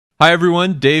Hi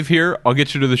everyone, Dave here. I'll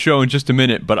get you to the show in just a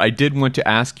minute, but I did want to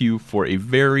ask you for a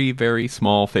very, very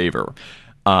small favor.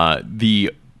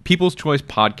 The People's Choice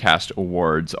Podcast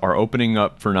Awards are opening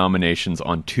up for nominations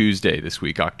on Tuesday this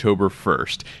week, October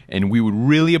 1st, and we would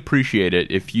really appreciate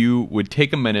it if you would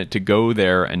take a minute to go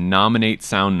there and nominate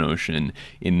SoundNotion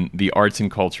in the arts and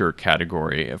culture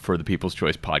category for the People's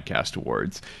Choice Podcast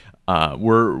Awards.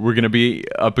 We're going to be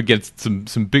up against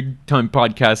some big time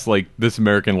podcasts like This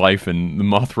American Life and the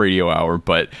Moth Radio Hour,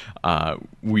 but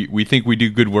we think we do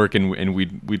good work, and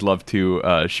we'd love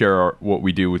to share what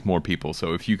we do with more people.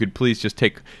 So if you could please just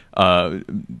take a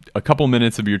couple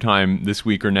minutes of your time this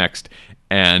week or next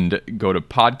and go to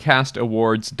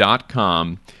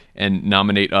podcastawards.com and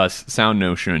nominate us,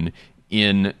 SoundNotion,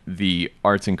 in the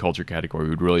arts and culture category.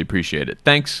 We'd really appreciate it.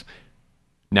 Thanks.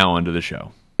 Now on to the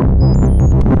show.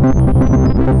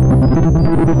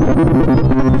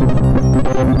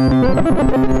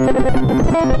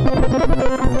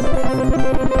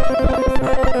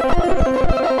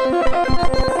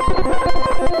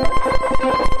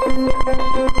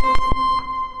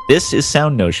 This is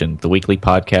SoundNotion, the weekly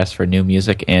podcast for new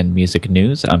music and music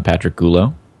news. I'm Patrick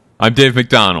Gulo. I'm Dave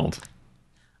McDonald.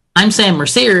 I'm Sam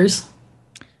Merciers.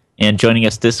 And joining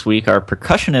us this week are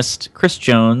percussionist Chris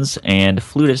Jones and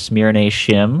flutist Meerenai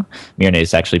Shim.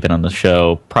 Meerenai's actually been on the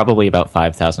show probably about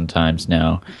 5,000 times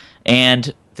now.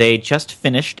 And they just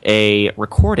finished a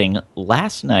recording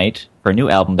last night for a new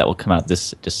album that will come out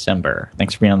this December.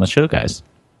 Thanks for being on the show, guys.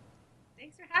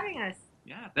 Thanks for having us.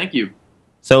 Yeah, thank you.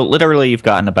 So literally you've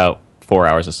gotten about 4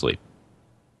 hours of sleep.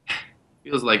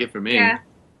 Feels like it for me. Yeah.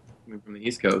 Coming from the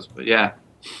East Coast, but yeah.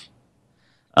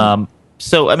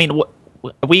 So, I mean,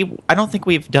 I don't think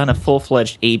we've done a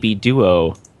full-fledged AB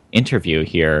duo interview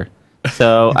here.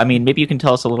 So, I mean, maybe you can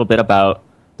tell us a little bit about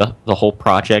the whole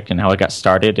project and how it got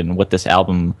started and what this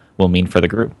album will mean for the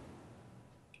group.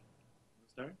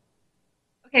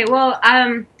 Okay, well,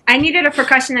 I needed a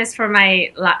percussionist for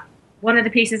my one of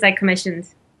the pieces I commissioned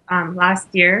last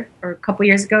year, or a couple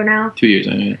years ago now. 2 years,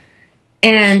 I mean.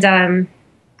 And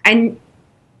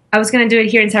I was going to do it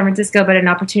here in San Francisco, but an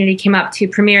opportunity came up to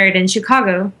premiere it in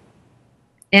Chicago.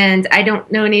 And I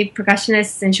don't know any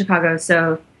percussionists in Chicago,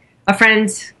 so a friend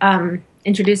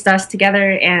introduced us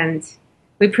together, and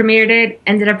we premiered it,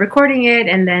 ended up recording it,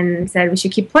 and then said we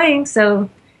should keep playing, so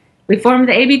we formed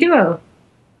the AB Duo.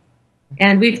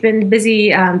 And we've been busy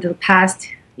the past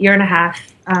year and a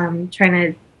half trying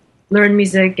to learn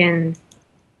music and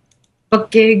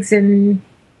book gigs and...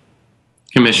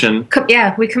 Commission.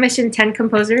 We commissioned 10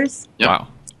 composers. Yep. Wow.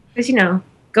 Because,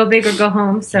 go big or go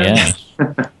home, so... Yeah.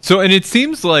 So, and it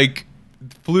seems like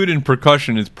flute and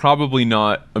percussion is probably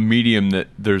not a medium that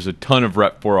there's a ton of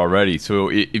rep for already.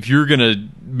 So if you're going to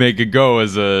make a go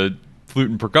as a flute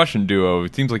and percussion duo,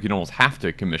 it seems like you'd almost have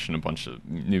to commission a bunch of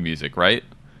new music, right?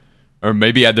 Or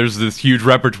maybe there's this huge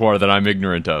repertoire that I'm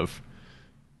ignorant of.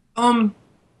 I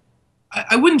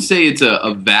wouldn't say it's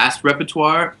a vast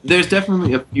repertoire. There's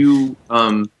definitely a few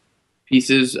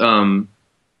pieces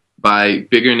by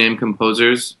bigger name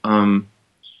composers.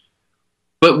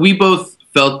 But we both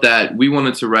felt that we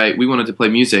wanted to play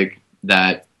music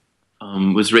that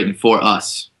was written for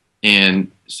us.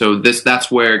 And so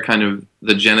that's where kind of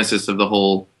the genesis of the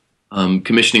whole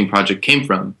commissioning project came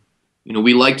from. You know,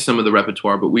 we liked some of the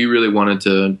repertoire, but we really wanted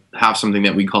to have something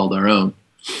that we called our own.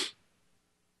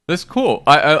 That's cool.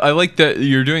 I like that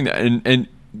you're doing that. And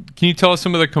can you tell us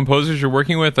some of the composers you're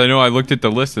working with? I know I looked at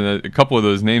the list, and a couple of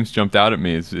those names jumped out at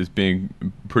me as being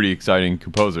pretty exciting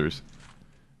composers.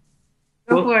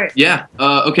 Go for it. Yeah.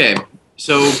 Okay.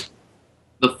 So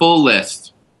the full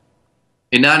list,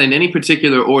 and not in any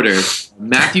particular order.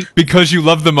 Matthew. Because you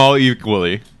love them all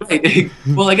equally. Right.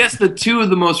 Well, I guess the two of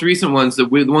the most recent ones, the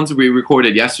ones that we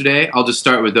recorded yesterday, I'll just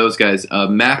start with those guys.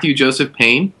 Matthew Joseph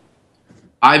Payne,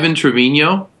 Ivan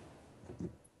Trevino,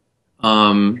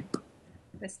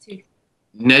 That's two.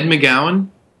 Ned McGowan,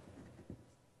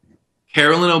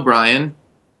 Carolyn O'Brien,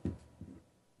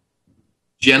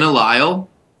 Jenna Lyle,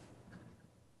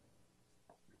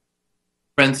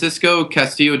 Francisco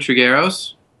Castillo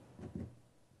Trigueros.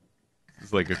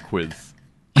 It's like a quiz.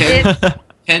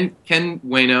 Ken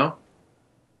Bueno.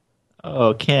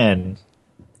 Oh, Ken.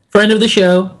 Friend of the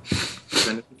show.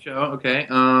 Friend of the show, okay.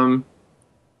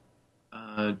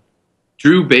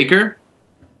 Drew Baker.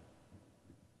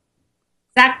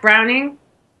 Zach Browning.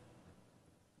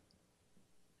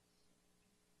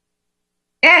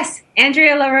 Yes,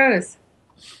 Andrea LaRose.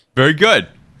 Very good.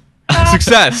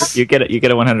 Success. You get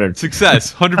a 100.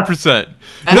 Success. 100%.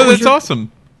 And No, what was that's your-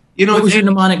 awesome. You know, What was your it's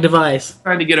mnemonic device?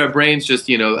 trying to get our brains just,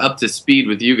 up to speed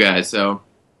with you guys, so...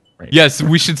 Yes,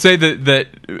 we should say that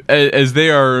as they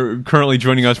are currently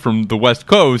joining us from the West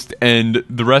Coast, and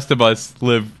the rest of us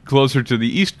live closer to the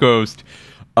East Coast.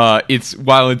 It's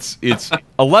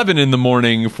 11 in the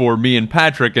morning for me and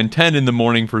Patrick, and 10 in the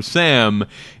morning for Sam.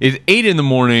 It's 8 in the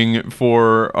morning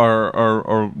for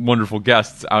our wonderful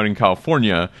guests out in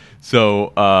California.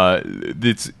 So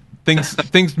it's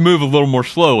things move a little more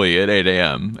slowly at 8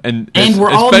 a.m. And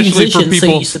we're all musicians, for people,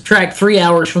 so you subtract 3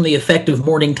 hours from the effective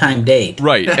morning time date.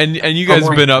 Right, and you guys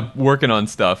have been up working on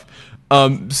stuff.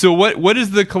 So what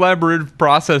has the collaborative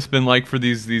process been like for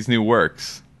these new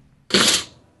works?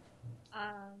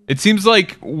 It seems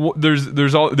like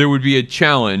there would be a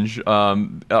challenge.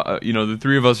 The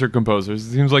three of us are composers.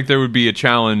 It seems like there would be a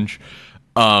challenge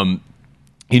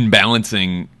in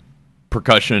balancing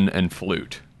percussion and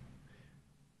flute.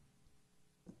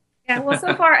 Yeah, well,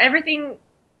 so far everything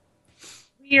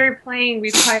we are playing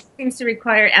seems to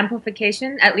require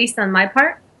amplification, at least on my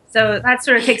part. So that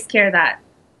sort of takes care of that.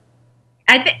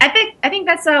 I think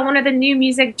that's one of the new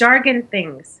music jargon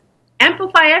things.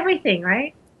 Amplify everything,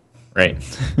 right? Right.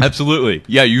 Absolutely.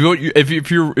 Yeah.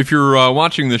 If you're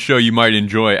watching the show, you might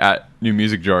enjoy at New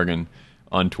Music Jargon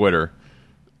on Twitter.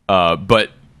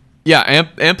 But yeah,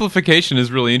 amplification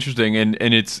is really interesting, and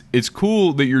it's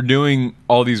cool that you're doing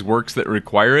all these works that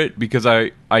require it, because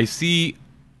I see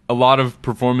a lot of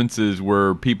performances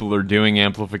where people are doing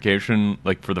amplification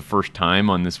like for the first time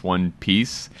on this one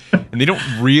piece, and they don't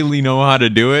really know how to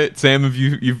do it. Sam, if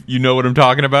you know what I'm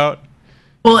talking about.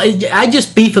 Well, I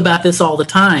just beef about this all the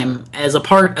time as a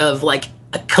part of like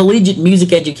a collegiate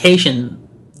music education.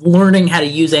 Learning how to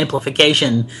use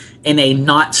amplification in a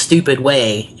not stupid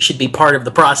way should be part of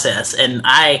the process, and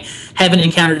I haven't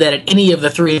encountered that at any of the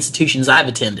 3 institutions I've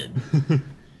attended.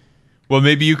 Well,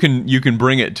 maybe you can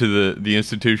bring it to the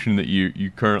institution that you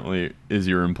currently is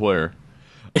your employer.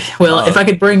 Well, if I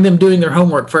could bring them doing their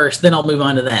homework first, then I'll move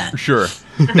on to that. Sure.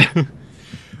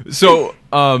 So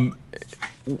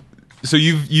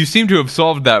you seem to have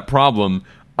solved that problem.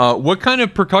 What kind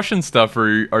of percussion stuff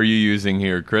are you using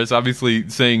here, Chris? Obviously,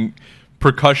 saying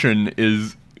percussion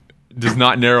does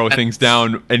not narrow things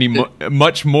down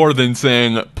much more than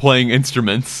saying playing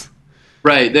instruments.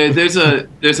 Right. There's a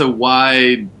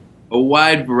wide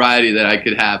variety that I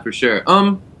could have for sure.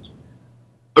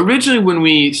 Originally, when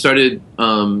we started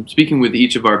speaking with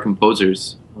each of our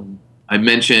composers, I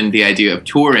mentioned the idea of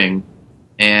touring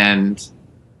and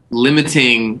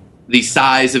limiting the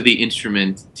size of the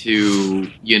instrument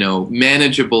to,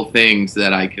 manageable things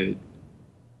that I could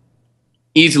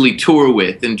easily tour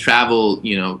with and travel,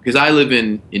 because I live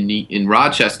in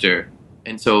Rochester,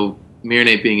 and so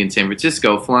Meerenai being in San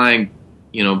Francisco, flying,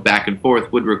 back and forth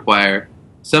would require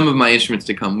some of my instruments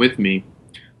to come with me.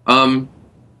 And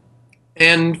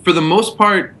for the most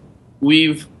part,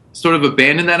 we've sort of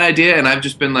abandoned that idea, and I've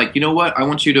just been like, you know what, I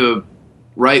want you to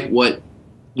write what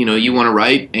you want to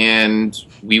write, and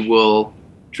we will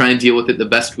try and deal with it the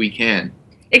best we can.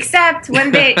 Except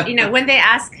when they, when they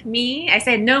ask me, I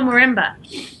say no marimba.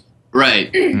 Right.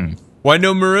 Why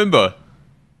no marimba?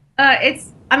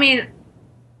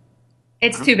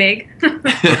 It's too big.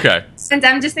 Okay. And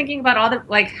I'm just thinking about all the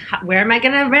where am I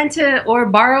going to rent or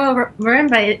borrow a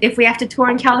marimba if we have to tour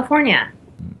in California?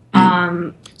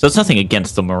 So it's nothing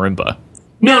against the marimba.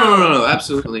 No,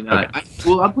 absolutely not. Okay.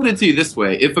 I'll put it to you this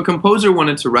way. If a composer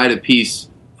wanted to write a piece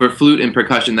for flute and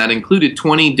percussion that included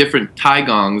 20 different tai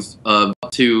gongs of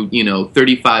up to,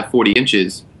 35, 40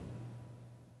 inches,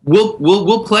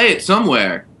 we'll play it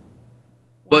somewhere.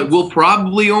 But we'll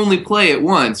probably only play it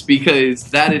once,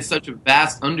 because that is such a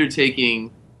vast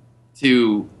undertaking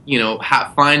to,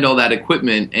 find all that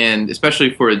equipment, and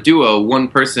especially for a duo, one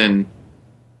person,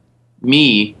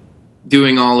 me,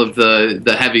 doing all of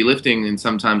the heavy lifting, and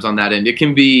sometimes on that end, it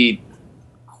can be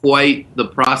quite the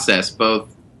process,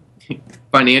 both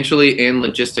financially and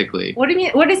logistically. What do you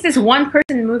mean? What is this one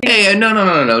person moving? Hey,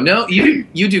 no.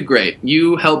 You do great.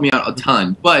 You help me out a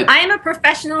ton. But I am a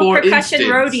professional percussion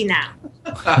roadie now.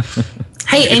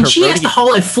 Hey, and she has to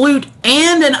haul a flute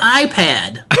and an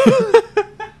iPad.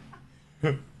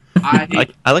 I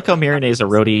like how Meerenai is a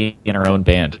roadie in her own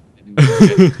band.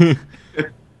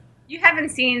 You haven't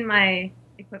seen my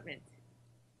equipment.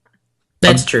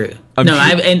 That's true. Some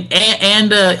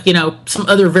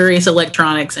other various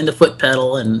electronics and a foot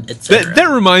pedal and etc. That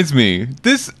reminds me.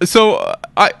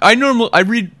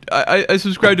 I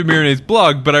subscribe to Meerenai's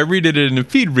blog, but I read it in a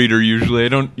feed reader usually. I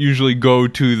don't usually go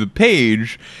to the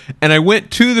page, and I went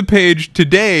to the page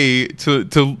today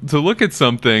to look at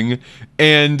something,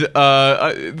 and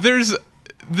there's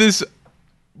this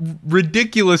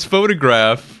ridiculous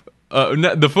photograph.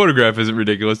 The photograph isn't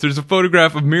ridiculous. There's a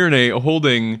photograph of Meerenai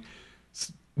holding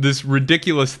this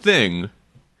ridiculous thing,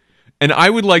 and I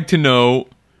would like to know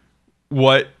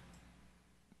what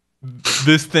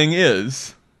this thing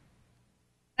is.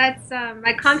 That's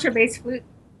my contrabass flute.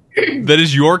 That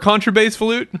is your contrabass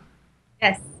flute?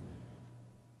 Yes.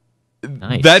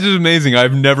 Nice. That is amazing.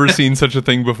 I've never seen such a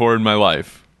thing before in my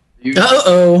life.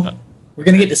 Uh-oh. We're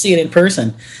going to get to see it in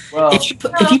person. Well, if you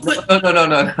put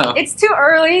no. It's too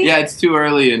early. Yeah, it's too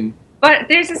early, and But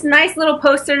there's this nice little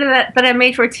poster that I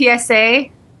made for TSA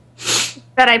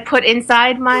that I put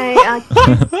inside my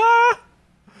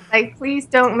like, please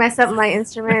don't mess up my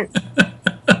instruments.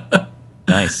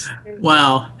 Nice.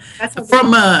 Wow. That's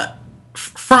what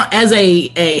From as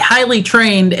a highly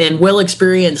trained and well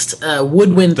experienced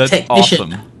woodwind That's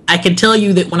technician, awesome. I can tell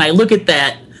you that when I look at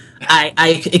that,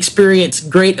 I experience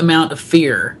great amount of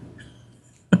fear.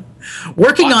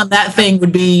 Working on that thing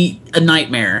would be a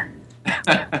nightmare.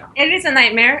 It is a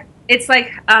nightmare. It's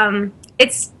like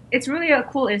it's really a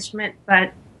cool instrument,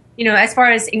 but as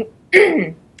far as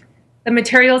the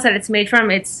materials that it's made from,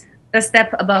 it's a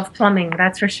step above plumbing.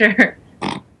 That's for sure.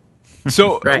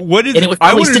 So, Right. what is? And it would I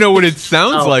probably want to know what it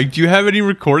still- sounds Oh. like. Do you have any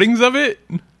recordings of it?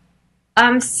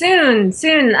 Soon.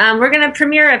 We're gonna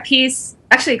premiere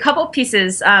a couple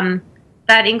pieces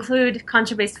that include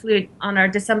contrabass flute on our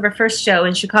December 1st show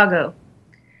in Chicago.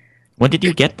 When did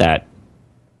you get that?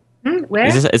 Where?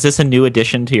 Is this a new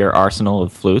addition to your arsenal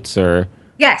of flutes, or?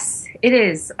 Yes, it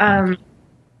is. I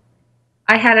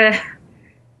had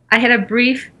a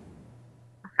brief.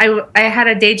 I had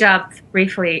a day job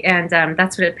briefly, and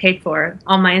that's what it paid for,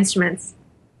 all my instruments.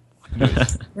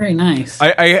 Very nice.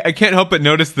 I can't help but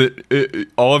notice that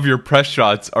all of your press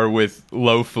shots are with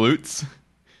low flutes.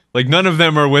 Like none of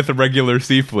them are with a regular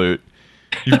C flute.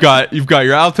 You've got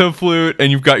your alto flute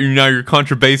and you've got your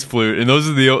contrabass flute, and those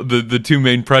are the two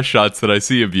main press shots that I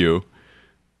see of you.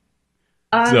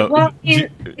 So,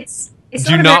 it's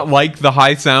do you not like the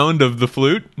high sound of the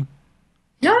flute?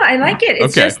 No, I like it.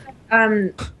 It's Okay. just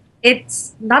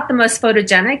it's not the most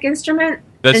photogenic instrument,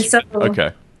 That's and so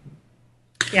okay.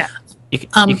 yeah. You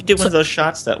could do one of those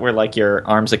shots that where like your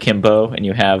arms akimbo and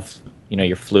you have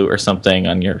your flute or something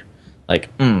on your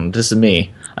this is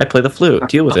me. I play the flute.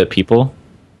 Deal with it, people.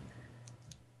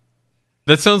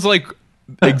 That sounds like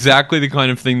exactly the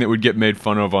kind of thing that would get made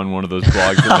fun of on one of those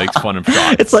blogs that makes fun of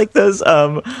shots. It's like those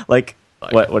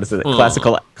what is it?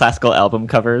 Classical album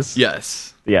covers.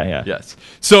 Yes. Yeah. Yes.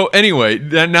 So anyway,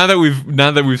 now that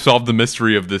we've solved the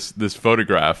mystery of this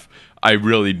photograph, I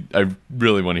really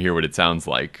want to hear what it sounds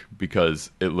like, because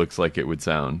it looks like it would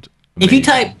sound amazing. If you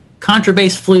type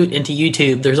contrabass flute into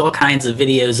YouTube, there's all kinds of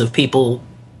videos of people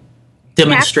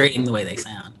demonstrating the way they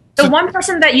sound. The one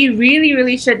person that you really,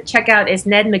 really should check out is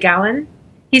Ned McGowan.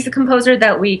 He's the composer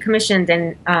that we commissioned,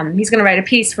 and he's going to write a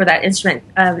piece for that instrument.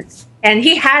 And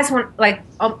he has one,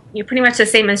 pretty much the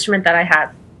same instrument that I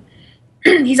have.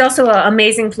 He's also an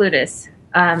amazing flutist.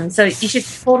 So you should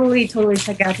totally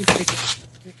check out his videos.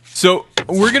 So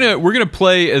we're gonna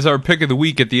play as our pick of the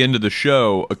week at the end of the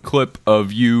show a clip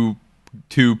of you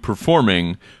two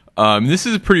performing. This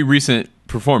is a pretty recent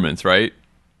performance, right?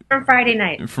 From Friday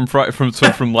night.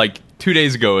 From like 2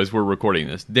 days ago, as we're recording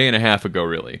this, day and a half ago,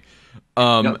 really.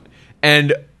 Yep.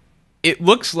 And it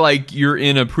looks like you're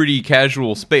in a pretty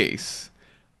casual space.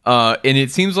 And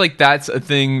it seems like that's a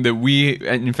thing that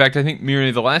and in fact, I think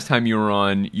Meerenai, the last time you were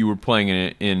on, you were playing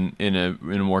in a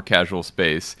more casual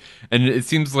space, and it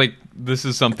seems like this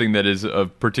is something that is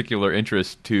of particular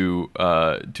interest to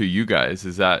you guys.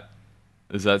 Is that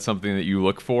something that you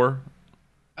look for?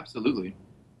 Absolutely.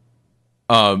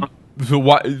 So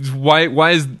why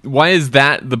is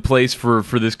that the place for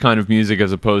this kind of music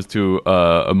as opposed to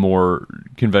a more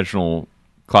conventional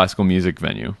classical music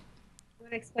venue?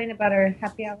 Explain about our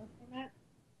happy hour format?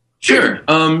 Sure.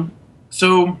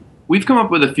 So we've come up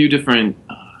with a few different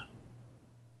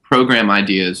program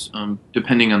ideas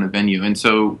depending on the venue. And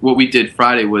so what we did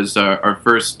Friday was our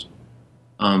first,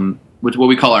 what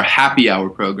we call our happy hour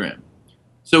program.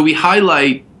 So we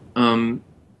highlight,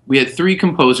 we had 3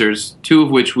 composers, 2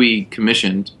 of which we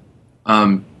commissioned.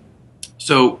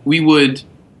 So the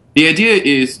idea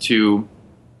is to,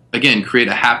 again, create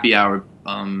a happy hour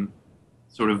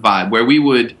sort of vibe where we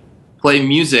would play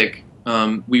music.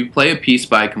 We would play a piece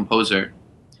by a composer,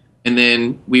 and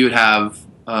then we would have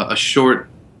a short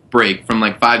break from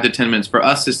like 5 to 10 minutes for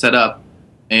us to set up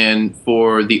and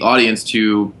for the audience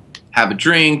to have a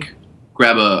drink,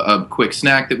 grab a quick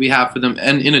snack that we have for them,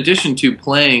 and in addition to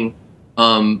playing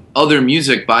other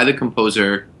music by the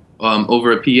composer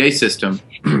over a PA system.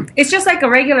 It's just like a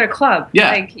regular club. Yeah.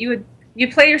 Like you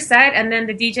play your set, and then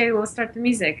the DJ will start the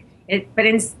music. But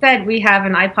instead, we have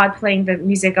an iPod playing the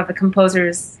music of the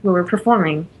composers who were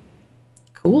performing.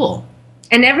 Cool.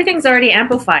 And everything's already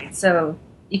amplified, so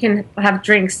you can have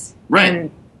drinks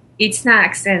and eat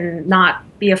snacks and not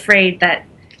be afraid that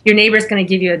your neighbor's going to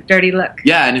give you a dirty look.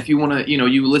 Yeah, and if you want to,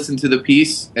 you listen to the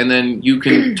piece and then you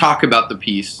can talk about the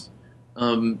piece.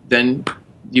 Then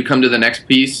you come to the next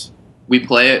piece, we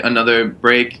play it, another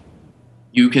break.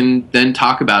 You can then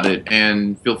talk about it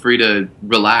and feel free to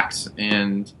relax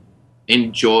and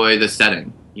enjoy the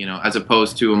setting, as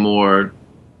opposed to a more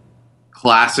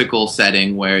classical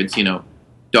setting where it's,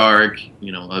 dark,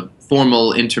 a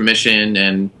formal intermission,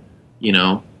 and,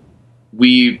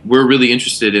 we're really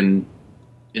interested in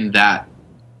that,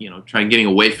 trying getting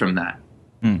away from that.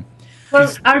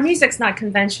 Well, our music's not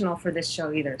conventional for this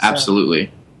show either. So.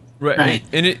 Absolutely. Right.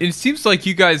 And it seems like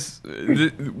you guys,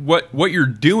 what you're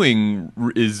doing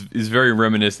is very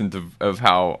reminiscent of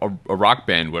how a rock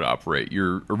band would operate.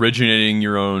 You're originating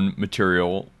your own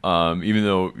material, even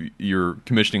though you're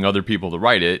commissioning other people to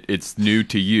write it. It's new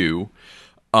to you,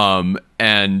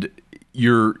 and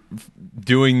you're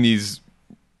doing these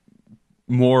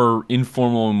more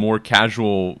informal and more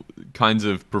casual kinds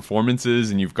of performances,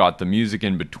 and you've got the music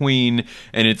in between,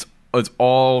 and it's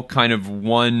all kind of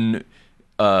one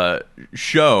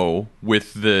show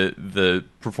with the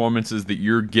performances that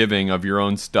you're giving of your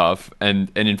own stuff, and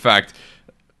in fact,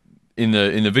 in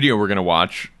the video we're gonna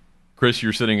watch, Chris,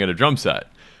 you're sitting at a drum set.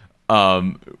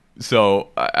 So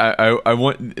I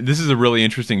want, this is a really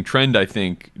interesting trend, I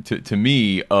think, to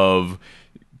me, of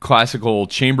classical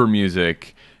chamber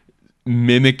music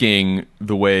mimicking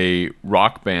the way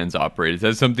rock bands operate. Is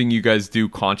that something you guys do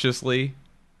consciously?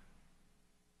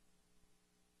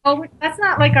 Oh, that's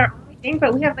not like our only thing,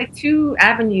 but we have like two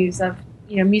avenues of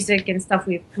music and stuff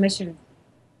we've commissioned.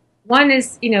 One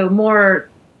is more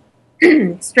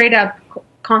straight up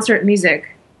concert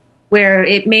music, where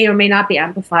it may or may not be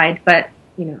amplified, but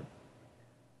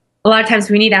a lot of times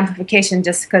we need amplification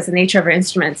just because of the nature of our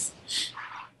instruments.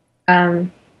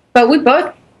 But we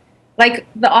both, like,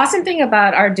 the awesome thing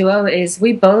about our duo is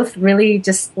we both really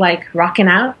just like rocking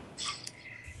out.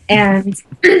 And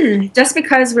just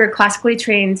because we're classically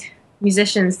trained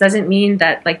musicians doesn't mean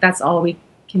that like that's all we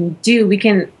can do.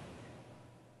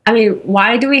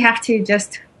 Why do we have to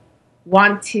just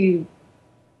want to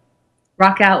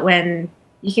rock out when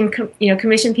you can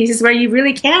commission pieces where you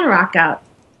really can rock out?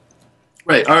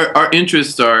 Right. Our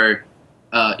interests are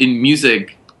in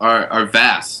music are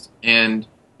vast, and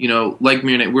like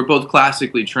Meerenai, we're both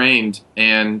classically trained,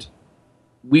 and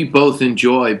we both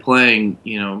enjoy playing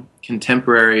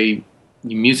contemporary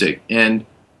music, and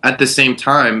at the same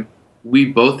time we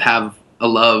both have a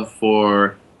love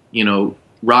for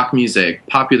rock music,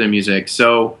 popular music.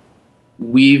 So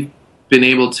we've been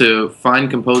able to find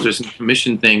composers and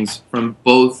commission things from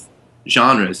both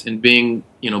genres, and being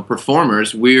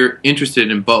performers, we're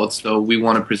interested in both, so we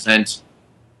want to present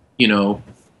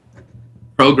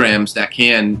programs that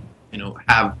can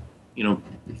have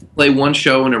play one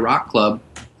show in a rock club,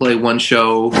 play one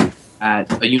show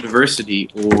at a university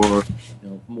or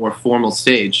more formal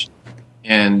stage,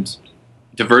 and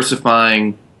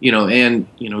diversifying and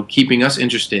keeping us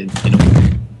interested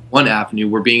one avenue.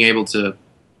 We're being able to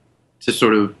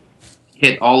sort of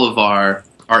hit all of our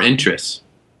interests.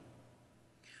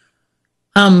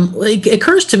 It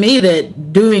occurs to me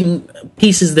that doing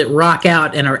pieces that rock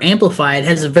out and are amplified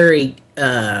has a very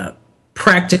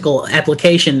practical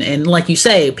application. And like you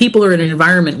say, people are in an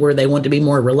environment where they want to be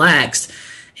more relaxed.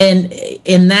 And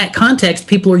in that context,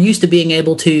 people are used to being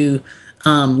able to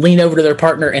lean over to their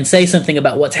partner and say something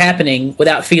about what's happening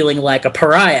without feeling like a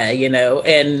pariah,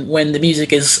 and when the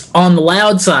music is on the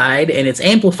loud side and it's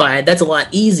amplified, that's a lot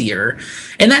easier.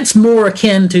 And that's more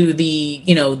akin to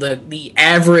the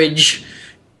average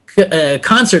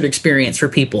concert experience for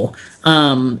people.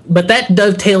 But that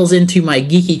dovetails into my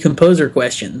geeky composer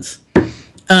questions.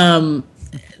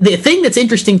 The thing that's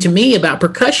interesting to me about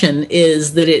percussion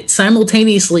is that it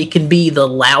simultaneously can be the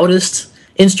loudest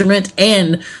instrument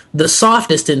and the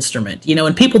softest instrument,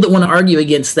 and people that want to argue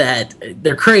against that,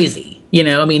 they're crazy.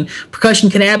 Percussion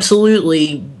can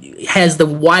absolutely has the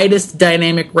widest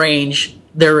dynamic range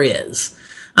there is.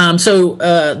 So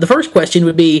the first question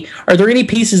would be, are there any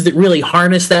pieces that really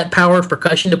harness that power of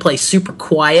percussion to play super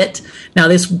quiet? Now,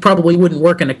 this probably wouldn't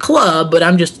work in a club, but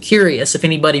I'm just curious if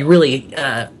anybody really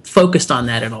focused on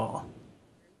that at all.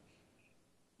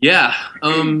 Yeah.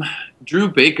 Drew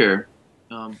Baker,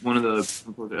 one of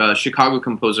the Chicago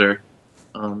composer,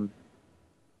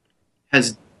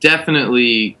 has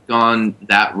definitely gone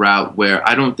that route where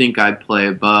I don't think I'd play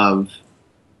above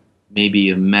maybe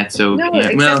a mezzo. No,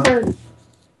 except for...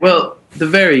 Well, the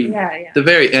very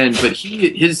end, but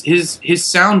his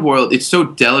sound world, it's so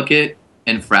delicate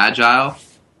and fragile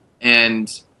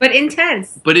but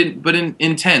intense. But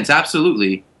intense,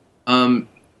 absolutely.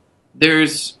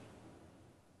 There's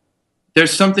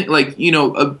something like,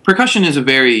 percussion is a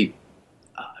very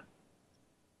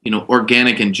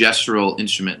organic and gestural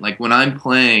instrument. Like when I'm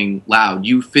playing loud,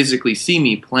 you physically see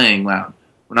me playing loud.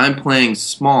 When I'm playing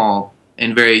small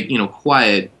and very,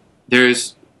 quiet,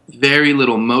 there's very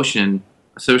little motion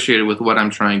associated with what I'm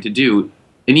trying to do.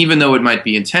 And even though it might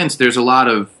be intense, there's a lot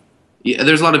of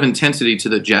intensity to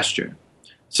the gesture.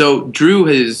 So Drew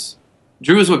is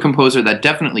a composer that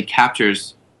definitely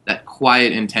captures that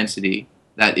quiet intensity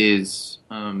that is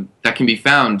that can be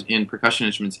found in percussion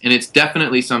instruments, and it's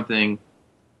definitely something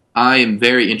I am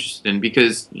very interested in,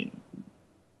 because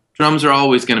drums are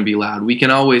always going to be loud. We can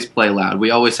always play loud.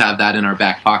 We always have that in our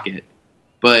back pocket.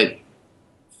 But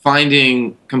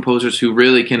finding composers who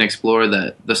really can explore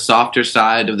the softer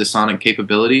side of the sonic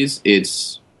capabilities,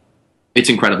 it's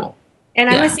incredible. And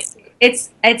I must say,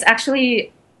 it's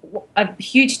actually a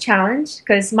huge challenge,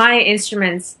 because my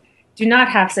instruments do not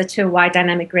have such a wide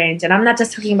dynamic range. And I'm not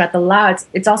just talking about the louds,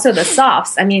 it's also the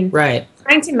softs. I mean,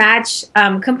 trying to match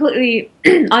completely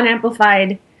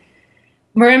unamplified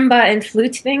marimba and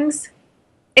flute things,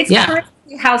 it's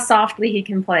crazy how softly he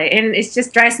can play. And it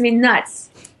just drives me nuts.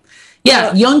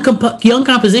 Yeah, young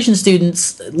composition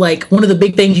students, like, one of the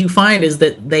big things you find is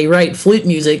that they write flute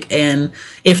music, and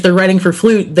if they're writing for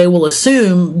flute, they will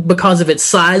assume, because of its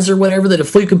size or whatever, that a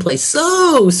flute can play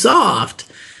so soft.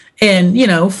 And,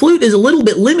 flute is a little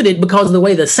bit limited because of the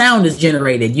way the sound is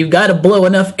generated. You've got to blow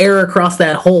enough air across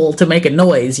that hole to make a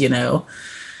noise,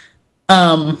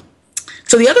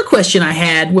 So the other question I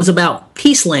had was about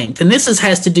piece length, and this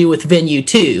has to do with venue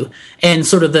too, and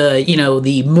sort of the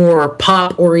the more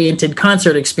pop-oriented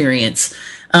concert experience.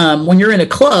 When you're in a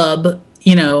club,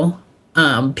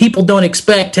 people don't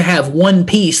expect to have one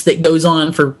piece that goes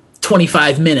on for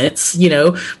 25 minutes,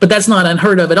 but that's not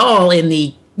unheard of at all in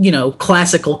the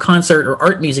classical concert or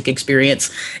art music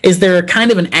experience. Is there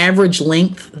kind of an average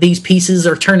length these pieces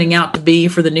are turning out to be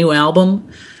for the new album?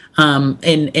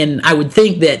 And I would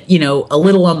think that, a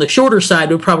little on the shorter side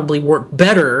would probably work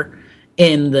better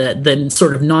in the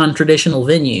sort of non-traditional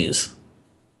venues.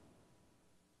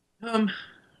 Well,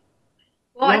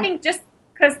 I think just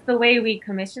because the way we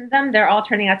commissioned them, they're all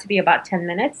turning out to be about 10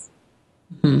 minutes.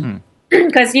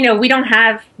 Because, we don't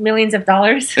have millions of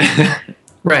dollars.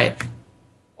 Right.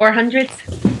 Or hundreds.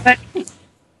 But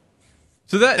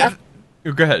so that...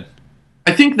 Go ahead.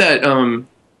 I think that,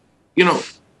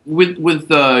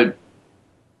 with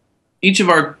each of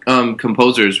our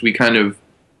composers, we kind of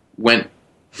we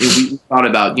thought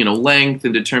about length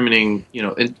and determining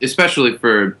and especially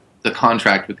for the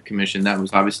contract with the commission, that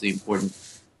was obviously important.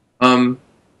 And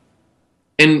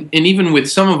even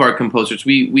with some of our composers,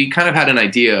 we kind of had an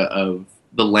idea of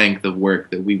the length of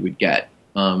work that we would get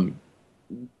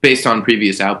based on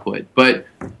previous output, but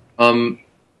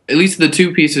at least the two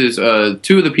of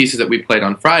the pieces that we played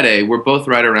on Friday were both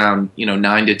right around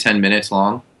 9 to 10 minutes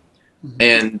long,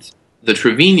 and the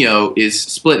Trevino is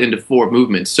split into 4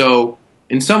 movements. So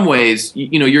in some ways,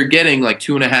 you're getting like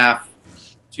 2.5,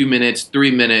 2 minutes,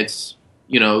 3 minutes,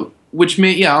 which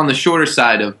may on the shorter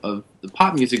side of the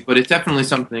pop music, but it's definitely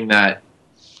something that,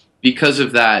 because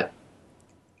of that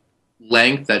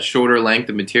length, that shorter length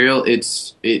of material,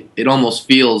 it almost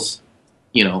feels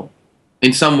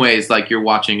in some ways like you're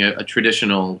watching a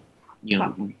traditional,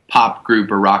 pop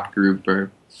group or rock group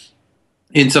or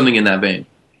in something in that vein.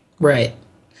 Right.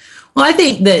 Well, I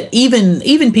think that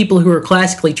even people who are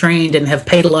classically trained and have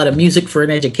paid a lot of music for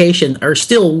an education are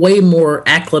still way more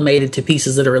acclimated to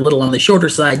pieces that are a little on the shorter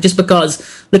side, just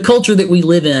because the culture that we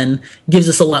live in gives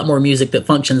us a lot more music that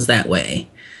functions that way.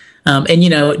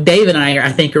 And Dave and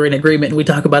I think, are in agreement, and we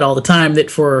talk about all the time that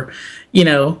for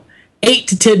 8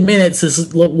 to 10 minutes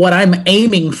is what I'm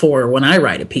aiming for when I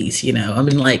write a piece.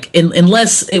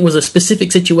 Unless it was a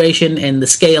specific situation and the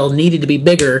scale needed to be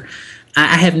bigger,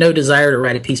 I have no desire to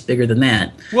write a piece bigger than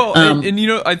that. Well,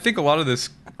 I think a lot of this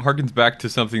harkens back to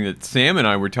something that Sam and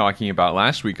I were talking about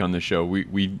last week on the show.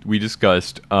 We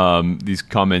discussed these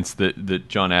comments that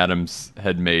John Adams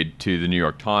had made to the New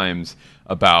York Times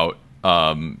about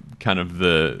kind of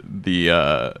the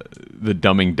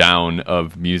dumbing down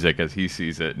of music as he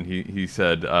sees it, and he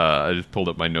said, I just pulled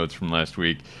up my notes from last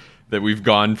week, that we've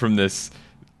gone from this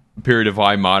period of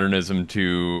high modernism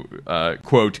to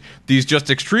quote, these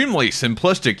just extremely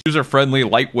simplistic, user-friendly,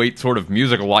 lightweight sort of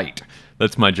music light.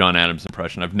 That's my John Adams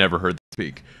impression. I've never heard that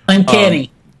speak. Uncanny.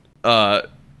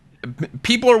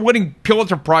 People are winning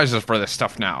Pulitzer Prizes for this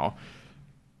stuff now.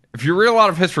 If you read a lot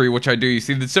of history, which I do, you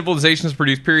see that civilizations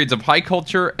produce periods of high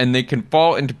culture, and they can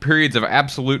fall into periods of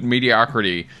absolute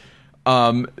mediocrity.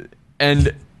 And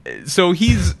so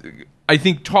he's, I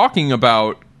think, talking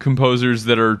about composers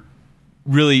that are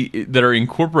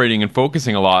incorporating and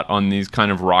focusing a lot on these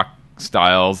kind of rock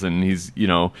styles, and he's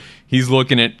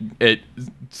looking at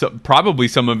probably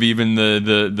some of even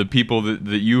the people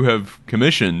that you have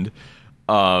commissioned.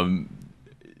 Do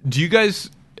you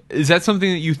guys, is that something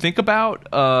that you think about,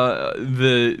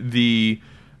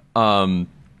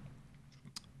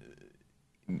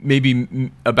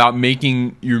 maybe about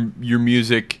making your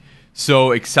music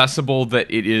so accessible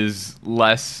that it is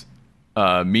less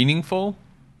meaningful?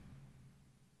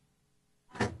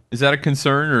 Is that a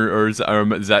concern, or is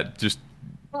that just...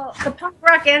 Well, the punk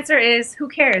rock answer is, who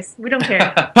cares? We don't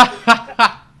care.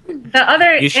 The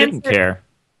other You shouldn't care.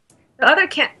 The other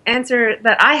answer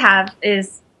that I have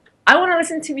is, I want to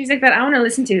listen to music that I want to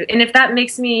listen to. And if that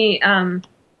makes me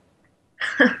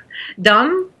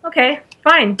dumb, okay,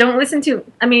 fine. Don't listen to...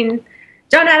 I mean,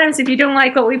 John Adams, if you don't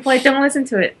like what we play, don't listen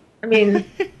to it. I mean,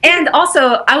 and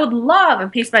also, I would love a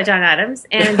piece by John Adams.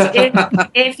 And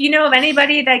if you know of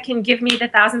anybody that can give me the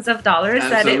thousands of dollars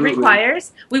that it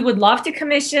requires, we would love to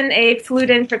commission a flute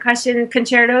and percussion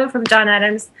concerto from John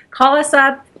Adams. Call us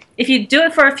up. If you do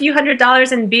it for a few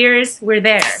 $100s and beers, we're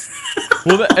there.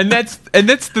 Well, and that's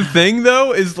the thing,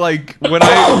 though, is like when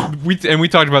we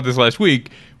talked about this last week.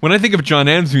 When I think of John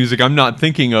Adams music, I'm not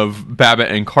thinking of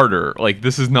Babbitt and Carter. Like,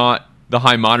 this is not the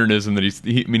high modernism that I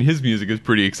mean, his music is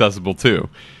pretty accessible too.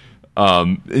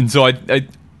 And so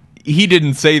he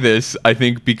didn't say this, I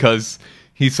think, because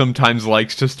he sometimes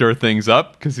likes to stir things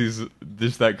up because he's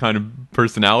just that kind of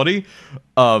personality.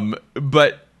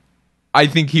 But I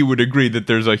think he would agree that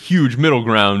there's a huge middle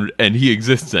ground, and he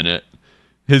exists in it.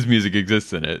 His music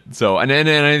exists in it. So, and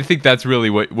I think that's really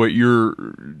what you're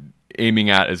aiming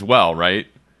at as well, right?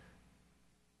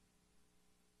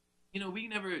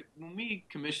 When we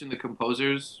commissioned the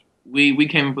composers, we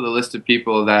came up with a list of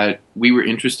people that we were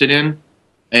interested in,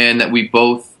 and that we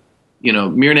both,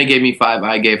 Meerenai gave me 5,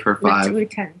 I gave her 5. We're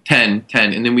 10.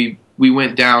 And then we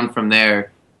went down from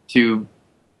there to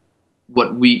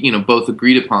what we, both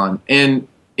agreed upon. And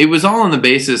it was all on the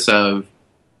basis of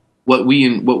what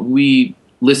we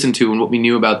listened to and what we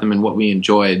knew about them and what we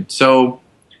enjoyed. So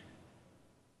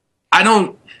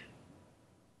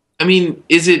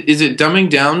is it dumbing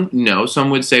down? No. Some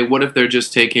would say, what if they're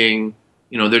just taking,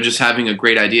 they're just having a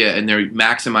great idea and they're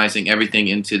maximizing everything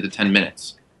into the 10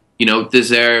 minutes? Does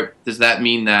that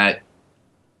mean that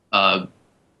a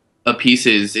piece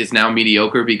is now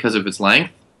mediocre because of its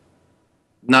length?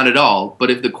 Not at all. But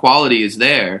if the quality is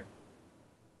there,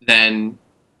 then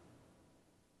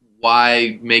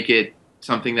why make it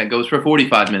something that goes for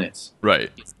 45 minutes? Right.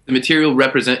 If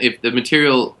the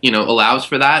material allows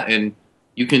for that, and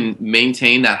you can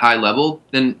maintain that high level,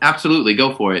 then absolutely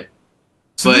go for it.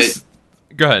 So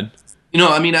go ahead. As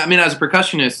a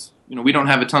percussionist, we don't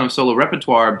have a ton of solo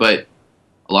repertoire, but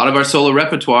a lot of our solo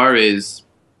repertoire is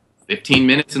 15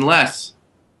 minutes and less.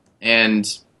 And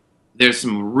there's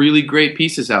some really great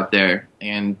pieces out there,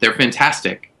 and they're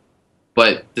fantastic.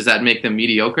 But does that make them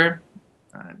mediocre?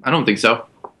 I don't think so.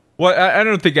 Well, I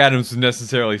don't think Adams was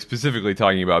necessarily specifically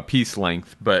talking about piece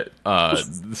length, but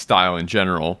the style in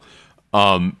general.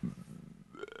 But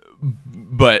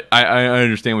I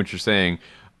understand what you're saying.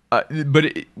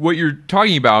 What you're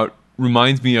talking about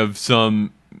reminds me of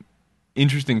some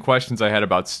interesting questions I had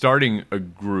about starting a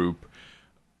group.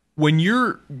 When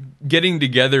you're getting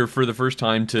together for the first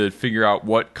time to figure out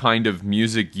what kind of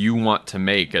music you want to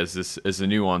make as a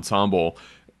new ensemble,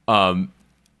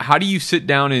 how do you sit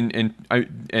down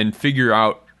and figure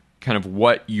out kind of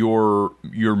what your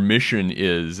mission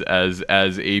is as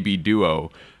AB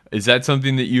Duo? Is that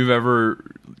something that you've ever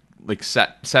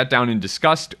sat down and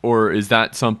discussed, or is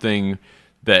that something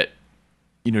that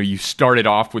you started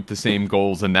off with the same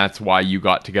goals and that's why you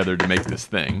got together to make this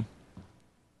thing?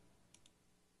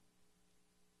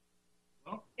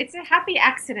 It's a happy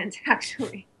accident,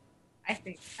 actually, I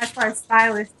think, as far as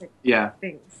stylistic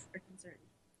things are concerned.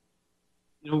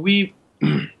 I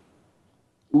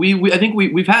think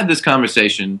we've had this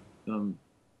conversation I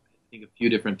think a few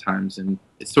different times, and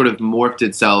it's sort of morphed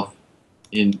itself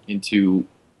into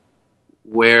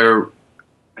where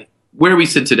we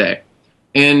sit today.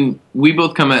 And we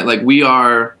both come at we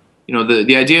are,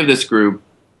 the idea of this group,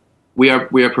 we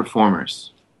are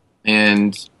performers,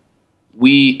 and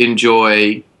we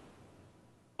enjoy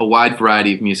a wide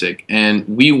variety of music, and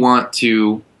we want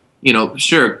to,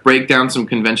 break down some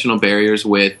conventional barriers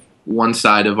with one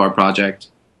side of our project,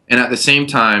 and at the same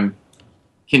time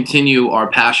continue our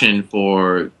passion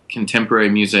for contemporary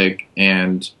music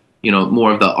and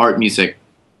more of the art music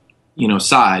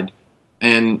side.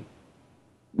 And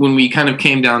when we kind of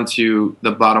came down to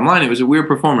the bottom line, it was that we're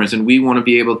performers and we want to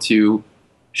be able to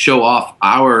show off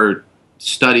our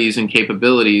studies and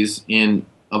capabilities in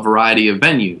a variety of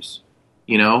venues,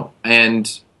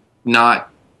 and not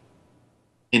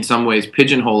in some ways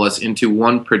pigeonhole us into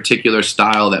one particular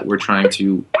style that we're trying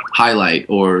to highlight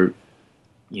or,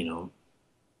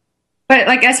 But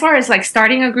like as far as like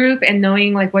starting a group and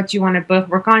knowing like what you want to both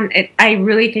work on, I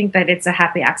really think that it's a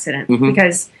happy accident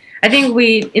because I think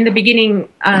we in the beginning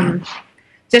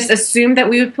just assumed that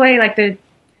we would play like the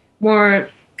more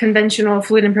conventional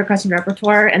flute and percussion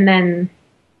repertoire, and then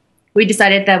we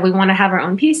decided that we want to have our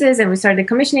own pieces, and we started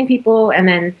commissioning people, and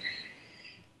then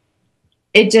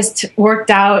it just worked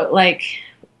out like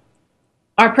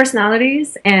our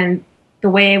personalities and the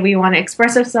way we want to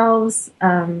express ourselves.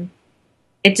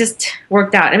 It just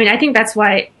worked out. I mean, I think that's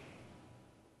why,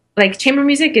 like, chamber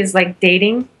music is like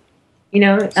dating.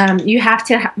 You have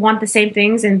to want the same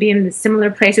things and be in similar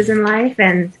places in life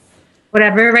and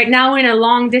whatever. Right now, we're in a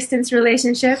long distance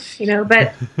relationship,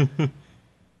 but.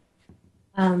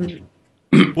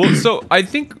 Well, so I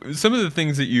think some of the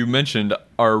things that you mentioned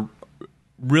are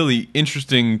really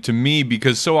interesting to me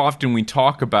because so often we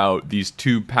talk about these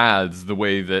two paths the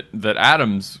way that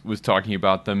Adams was talking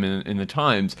about them in the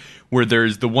Times, where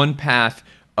there's the one path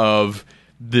of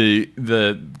the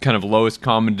kind of lowest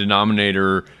common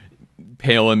denominator,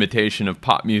 pale imitation of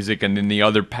pop music, and then the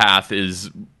other path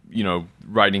is,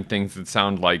 writing things that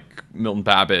sound like Milton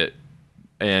Babbitt,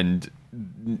 and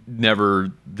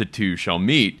never the two shall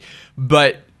meet.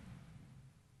 But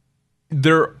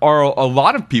there are a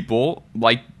lot of people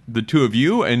like the two of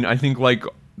you, and I think like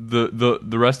the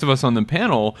rest of us on the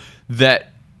panel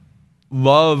that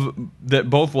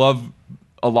both love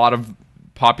a lot of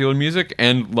popular music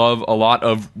and love a lot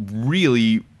of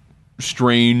really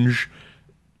strange,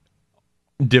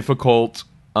 difficult,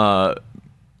 kind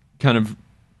of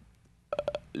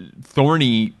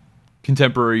thorny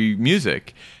contemporary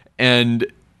music. And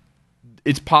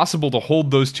it's possible to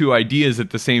hold those two ideas at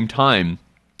the same time.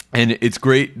 And it's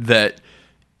great that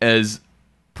as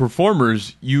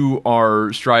performers, you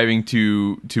are striving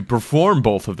to perform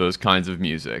both of those kinds of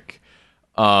music.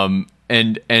 And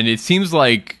it seems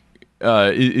like,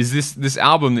 is this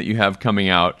album that you have coming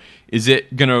out, is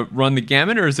it going to run the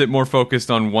gamut, or is it more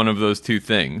focused on one of those two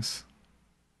things?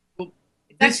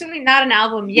 It's actually not an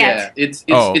album yet. Yeah, it's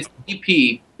an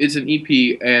EP. It's an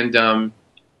EP, and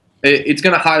it's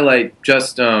going to highlight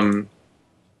just the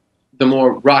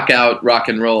more rock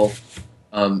and roll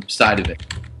side of it.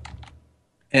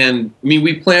 And I mean,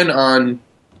 we plan on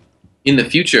in the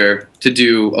future to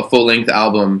do a full length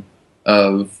album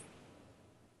of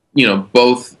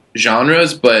both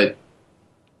genres, but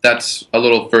that's a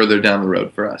little further down the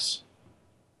road for us.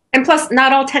 And plus,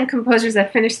 not all 10 composers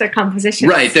have finished their compositions.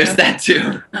 Right, there's that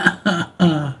too.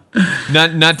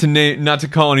 not to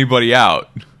call anybody out,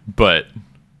 but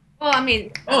well, I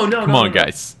mean, come on,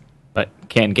 guys. But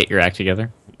can get your act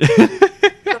together.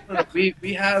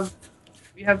 We have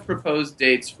proposed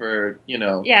dates for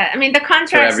Yeah, I mean the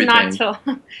contract's not until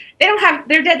they don't have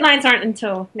their deadlines aren't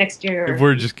until next year.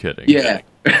 We're just kidding. Yeah,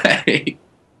 right.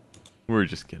 We're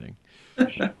just kidding.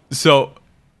 So,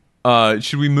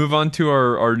 should we move on to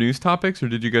our news topics, or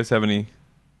did you guys have any?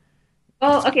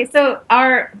 Well, okay. So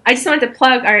I just wanted to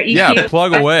plug our EP. Yeah,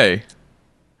 plug away.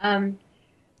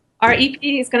 Our EP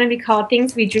is going to be called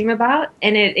 "Things We Dream About,"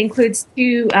 and it includes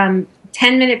two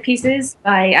 10-minute pieces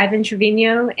by Ivan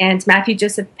Trevino and Matthew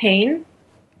Joseph Payne.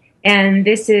 And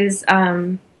this is, it's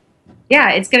going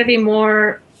to be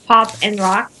more pop and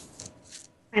rock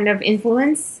kind of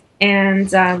influence.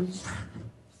 And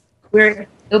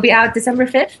it'll be out December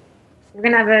 5th. We're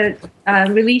going to have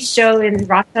a release show in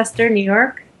Rochester, New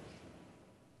York.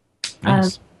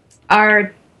 Nice.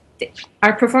 Our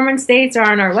performance dates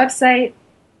are on our website.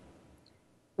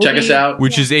 Check us out.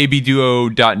 Which is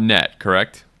abduo.net,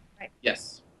 correct?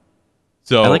 Yes.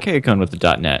 So I like how you're going with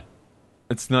the .net.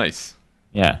 It's nice.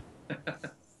 Yeah.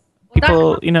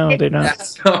 People, they're not.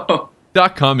 So,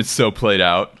 .com is so played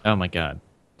out. Oh my god.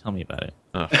 Tell me about it.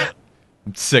 Ugh.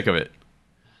 I'm sick of it.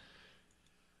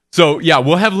 So yeah,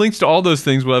 we'll have links to all those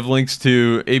things. We'll have links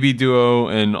to AB Duo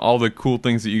and all the cool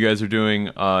things that you guys are doing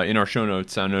in our show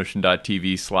notes,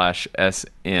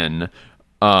 soundnotion.tv/SN.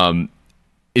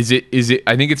 Is it?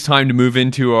 I think it's time to move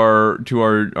into our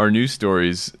news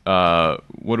stories.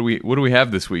 What do we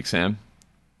have this week, Sam?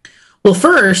 Well,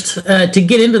 first, to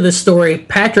get into this story,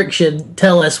 Patrick should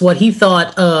tell us what he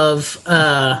thought of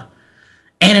Anna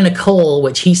Nicole,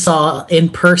 which he saw in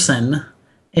person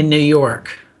in New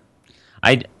York.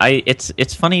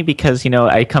 It's funny because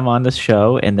I come on this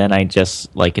show and then I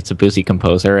just like it's a boozy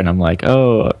composer and I'm like,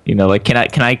 oh, like can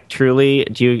I truly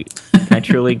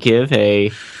give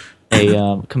a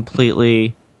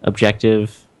completely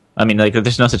objective? I mean, like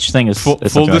there's no such thing as full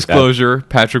disclosure. Like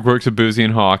Patrick works at Boozy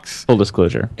and Hawks. Full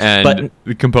disclosure, and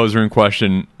the composer in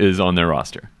question is on their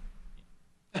roster.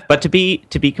 But to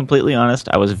be completely honest,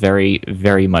 I was very,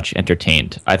 very much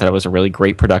entertained. I thought it was a really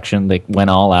great production. They went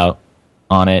all out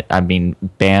on it. I mean,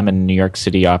 BAM and New York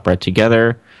City Opera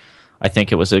together. I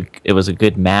think it was a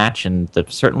good match, and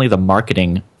certainly the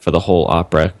marketing for the whole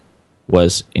opera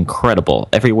was incredible.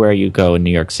 Everywhere you go in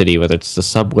New York City, whether it's the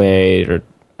subway or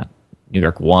New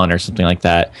York One or something like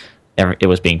that, it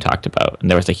was being talked about, and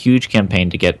there was a huge campaign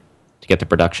to get the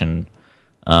production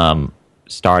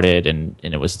started, and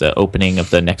it was the opening of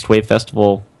the Next Wave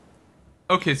Festival.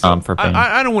 Okay, so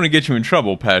I don't want to get you in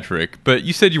trouble, Patrick, but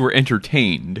you said you were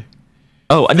entertained.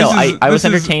 Oh no, I was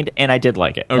entertained and I did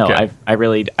like it. Okay. No, I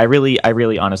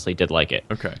really honestly did like it.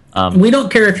 Okay. We don't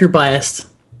care if you're biased.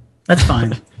 That's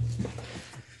fine.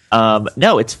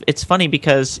 No, it's funny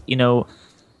because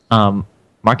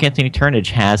Mark Anthony Turnage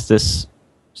has this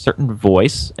certain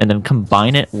voice, and then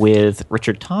combine it with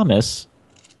Richard Thomas,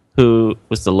 who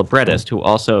was the librettist, who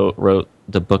also wrote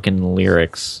the book and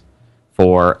lyrics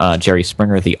for Jerry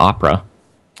Springer, the opera.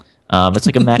 It's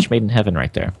like a match made in heaven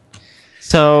right there.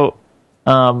 So,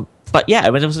 but yeah,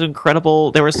 it was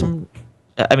incredible. There was some.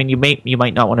 I mean, you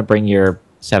might not want to bring your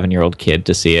 7-year-old kid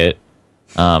to see it.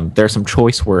 There are some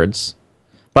choice words,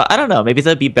 but I don't know. Maybe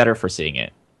that'd be better for seeing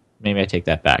it. Maybe I take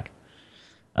that back.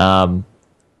 So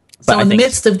in the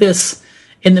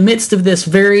midst of this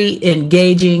very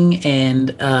engaging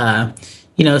and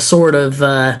sort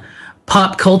of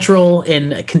pop cultural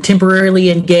and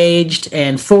contemporarily engaged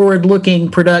and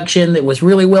forward-looking production that was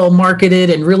really well marketed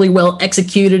and really well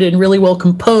executed and really well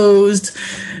composed,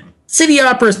 City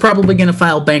Opera is probably going to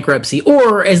file bankruptcy,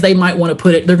 or as they might want to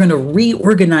put it, they're going to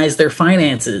reorganize their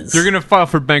finances. They're going to file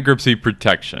for bankruptcy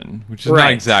protection, which is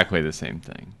not exactly the same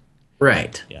thing.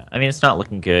 Right. Yeah. I mean, it's not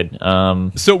looking good.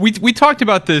 So we talked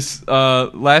about this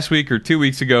last week or 2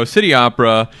 weeks ago. City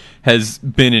Opera has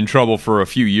been in trouble for a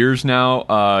few years now.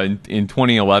 In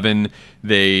 2011,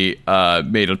 they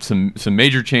made some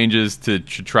major changes to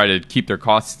try to keep their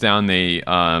costs down. They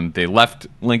left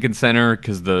Lincoln Center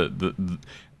because the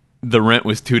rent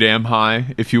was too damn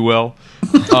high, if you will.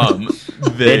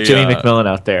 They had Jimmy McMillan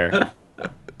out there.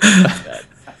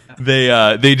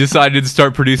 They decided to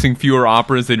start producing fewer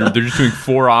operas. They're just doing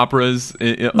 4 operas on the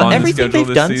schedule this season. Everything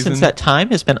they've done since that time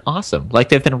has been awesome. Like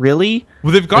they've been really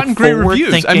they've gotten great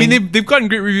reviews. I mean, they've gotten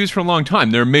great reviews for a long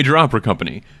time. They're a major opera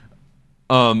company.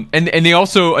 And they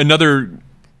also another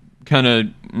kind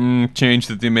of change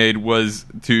that they made was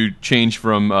to change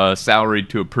from salaried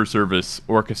to a per service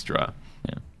orchestra.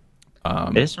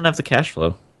 Yeah. They just don't have the cash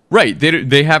flow. Right,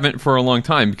 they haven't for a long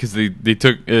time because they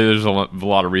took. There's a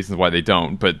lot of reasons why they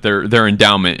don't, but their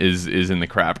endowment is in the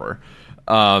crapper,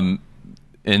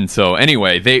 and so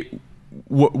anyway,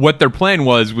 what their plan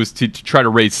was to try to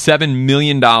raise $7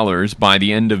 million by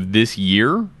the end of this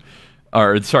year,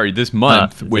 or sorry, this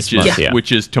month, which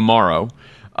is tomorrow,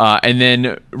 and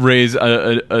then raise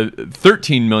a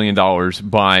 $13 million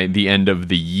by the end of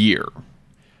the year.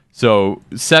 So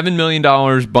 $7 million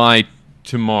by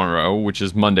tomorrow, which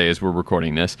is Monday as we're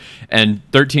recording this, and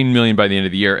 $13 million by the end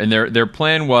of the year. And their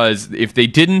plan was if they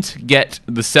didn't get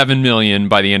the $7 million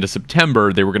by the end of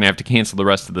September, they were going to have to cancel the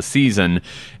rest of the season.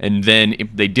 And then if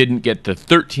they didn't get the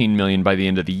 $13 million by the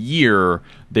end of the year,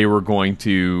 they were going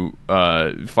to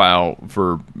file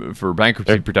for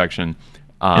bankruptcy protection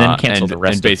and then cancel the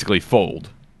rest and basically fold.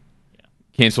 Yeah.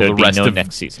 Cancel the rest of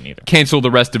next season either. Cancel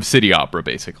the rest of City Opera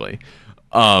basically.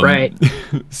 Right.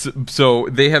 So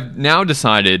they have now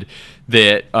decided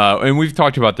that, and we've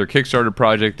talked about their Kickstarter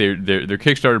project. Their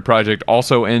Kickstarter project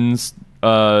also ends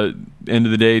end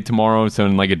of the day tomorrow, so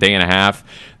in like a day and a half.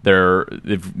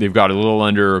 They've got a little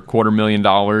under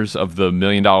 $250,000 of the $1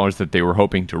 million that they were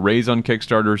hoping to raise on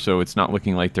Kickstarter. So it's not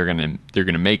looking like they're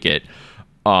gonna make it.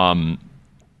 And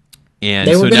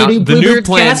they were going to do Bluebeard's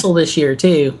Castle this year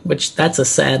too, which that's a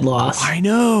sad loss. I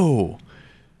know.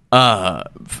 There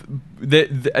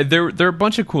are a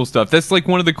bunch of cool stuff. That's like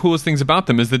one of the coolest things about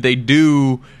them is that they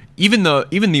do even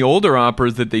the older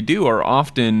operas that they do are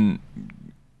often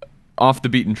off the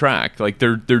beaten track. Like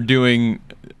they're doing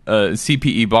a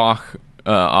C.P.E. Bach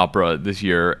opera this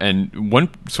year, and one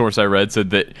source I read said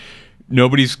that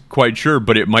nobody's quite sure,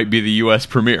 but it might be the U.S.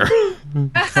 premiere.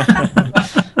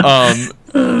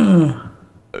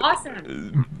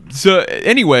 Awesome. So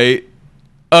anyway,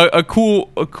 a cool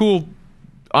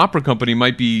opera company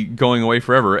might be going away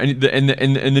forever. And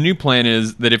the new plan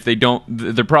is that if they don't,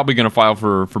 they're probably going to file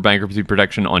for bankruptcy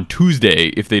protection on Tuesday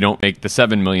if they don't make the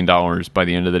 $7 million by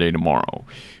the end of the day tomorrow,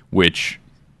 which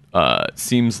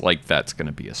seems like that's going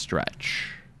to be a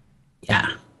stretch.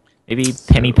 Yeah. Maybe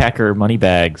Pennypacker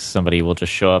Moneybags, somebody will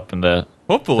just show up in the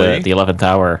 11th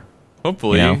hour.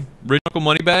 Hopefully. You know? Rich Uncle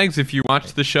Moneybags, if you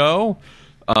watch the show,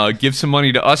 give some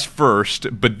money to us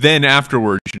first, but then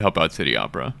afterwards you should help out City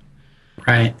Opera.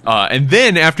 Right. And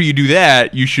then after you do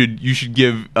that, you should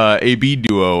give AB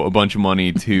Duo a bunch of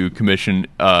money to commission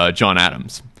John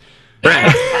Adams.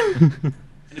 Right.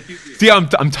 See, I'm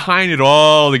tying it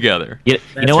all together. You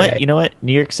know what? right. You know what?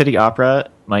 New York City Opera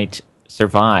might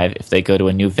survive if they go to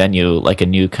a new venue, like a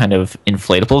new kind of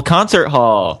inflatable concert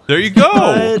hall. There you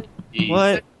go.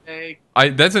 What?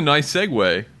 That's a nice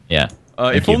segue. Yeah.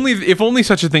 If only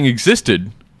such a thing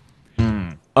existed.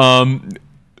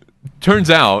 Turns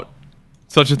out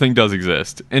such a thing does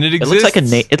exist, and it exists.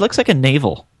 It looks like a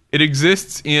navel. It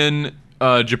exists in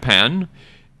Japan.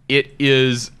 It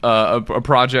is a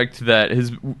project that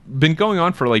has been going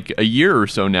on for like a year or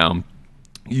so now.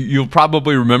 You'll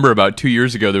probably remember about 2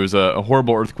 years ago there was a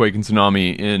horrible earthquake and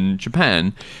tsunami in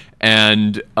Japan,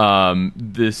 and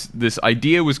this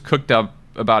idea was cooked up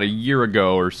about a year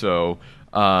ago or so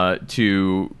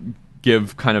to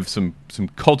give kind of some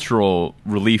cultural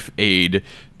relief aid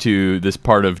to this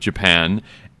part of Japan,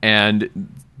 and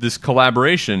this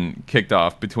collaboration kicked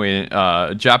off between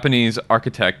Japanese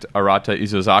architect Arata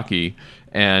Isozaki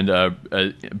and a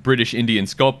British Indian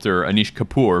sculptor Anish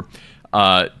Kapoor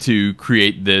to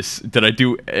create this.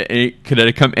 Could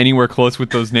I come anywhere close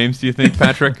with those names, do you think,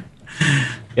 Patrick?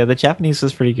 Yeah, the Japanese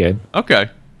was pretty good. Okay.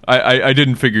 I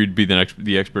didn't figure you'd be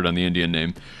the expert on the Indian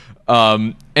name.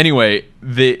 Anyway,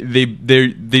 they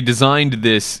designed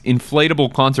this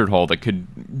inflatable concert hall that could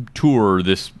tour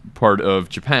this part of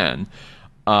Japan,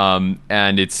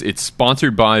 and it's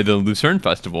sponsored by the Lucerne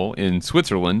Festival in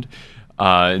Switzerland,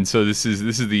 and so this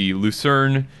is the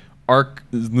Lucerne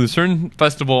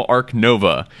Festival Arc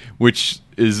Nova, which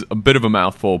is a bit of a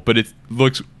mouthful, but it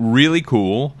looks really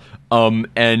cool,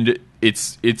 and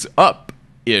it's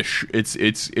up-ish. It's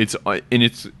in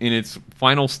its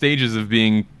final stages of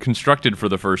being constructed for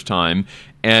the first time,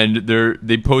 and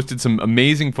they posted some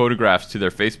amazing photographs to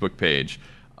their Facebook page.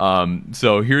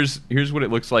 So here's what it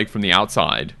looks like from the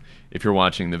outside. If you're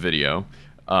watching the video,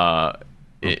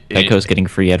 Geico's getting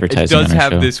free advertising. It does on our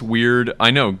have show. this weird.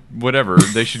 I know. Whatever.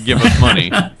 They should give us money.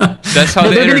 That's how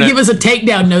They're going to give us a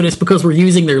takedown notice because we're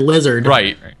using their lizard.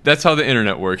 Right. That's how the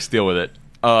internet works. Deal with it.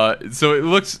 So it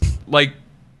looks like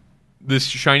this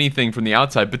shiny thing from the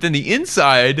outside, but then the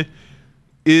inside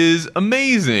is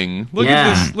amazing. Look at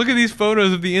this. Look at these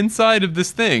photos of the inside of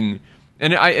this thing.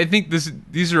 And I think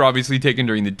these are obviously taken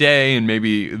during the day, and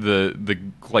maybe the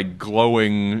like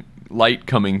glowing light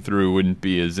coming through wouldn't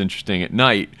be as interesting at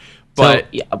night. But so,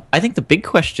 yeah, I think the big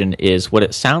question is what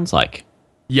it sounds like.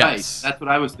 Yes, right, that's what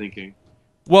I was thinking.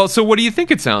 Well, so what do you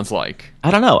think it sounds like? I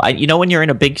don't know. When you're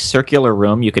in a big circular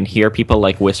room, you can hear people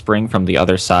like whispering from the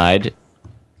other side.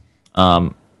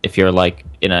 If you're like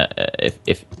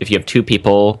if you have two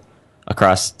people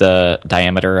across the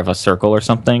diameter of a circle or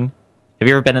something. Have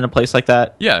you ever been in a place like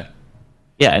that? Yeah.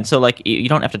 Yeah, and so like you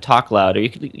don't have to talk loud, or you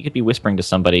could be whispering to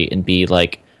somebody and be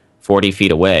like 40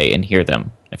 feet away and hear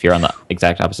them if you're on the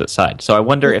exact opposite side. So I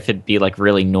wonder if it'd be like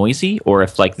really noisy, or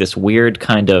if like this weird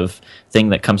kind of thing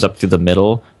that comes up through the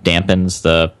middle dampens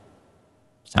the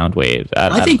sound wave.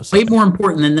 I think way more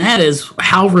important than that is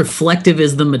how reflective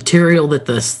is the material that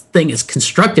this thing is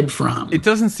constructed from. It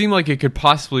doesn't seem like it could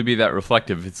possibly be that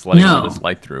reflective if it's letting all this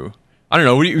light through. I don't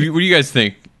know. What do you guys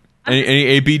think? Any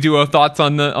AB Duo thoughts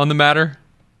on the matter?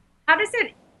 How does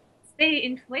it stay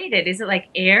inflated? Is it like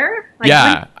air? Like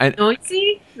Yeah.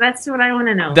 noisy? That's what I want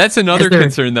to know. That's another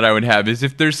concern that I would have, is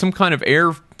if there's some kind of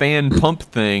air fan pump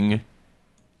thing,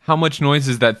 how much noise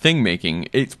is that thing making?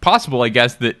 It's possible, I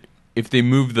guess, that if they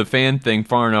move the fan thing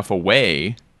far enough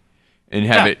away and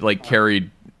have it like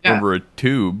carried over a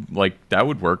tube, like that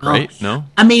would work, right? No?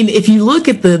 I mean, if you look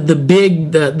at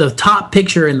the top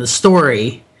picture in the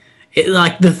story,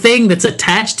 like the thing that's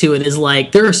attached to it is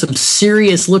like there are some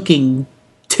serious looking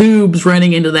tubes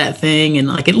running into that thing, and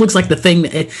like it looks like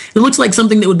it looks like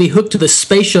something that would be hooked to the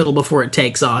space shuttle before it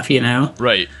takes off,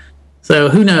 Right. So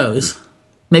who knows?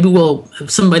 Maybe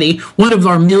one of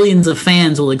our millions of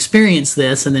fans will experience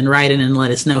this and then write in and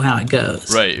let us know how it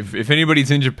goes. Right. If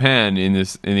anybody's in Japan in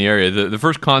the area, the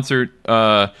first concert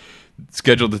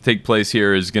scheduled to take place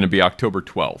here is going to be October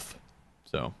 12th.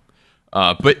 So,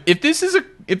 but if this is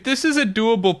a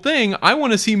doable thing, I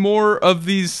want to see more of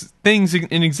these things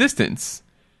in existence.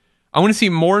 I want to see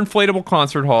more inflatable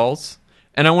concert halls,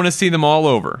 and I want to see them all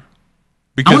over.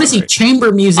 I want to see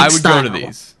chamber music. I would style. go to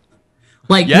these.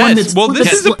 Like yes. one that's well,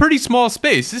 this is a pretty small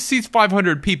space. This seats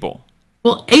 500 people.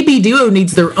 Well, AB Duo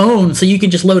needs their own, so you can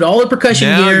just load all the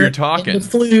percussion gear, and the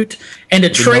flute, and a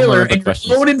trailer, and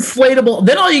your own inflatable.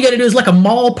 Then all you got to do is like a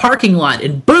mall parking lot,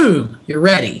 and boom, you're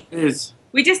ready.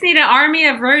 We just need an army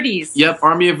of roadies. Yep,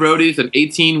 army of roadies, an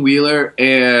 18-wheeler,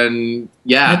 and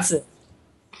yeah. That's it.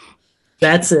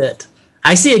 That's it.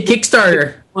 I see a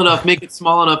Kickstarter. Make it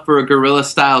small enough for a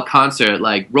guerrilla-style concert.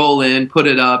 Like, roll in, put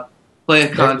it up, play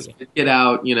a concert, get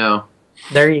out,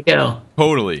 There you go.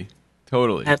 Totally.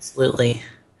 Absolutely.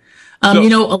 A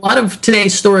lot of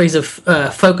today's stories have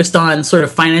focused on sort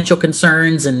of financial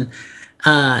concerns and,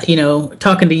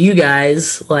 talking to you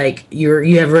guys, like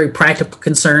you have very practical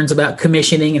concerns about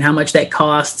commissioning and how much that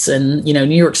costs. And,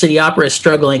 New York City Opera is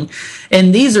struggling.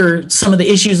 And these are some of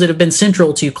the issues that have been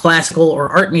central to classical or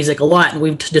art music a lot. And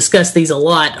we've discussed these a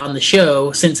lot on the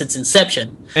show since its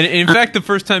inception. And in fact, the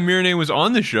first time Meerenai was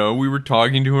on the show, we were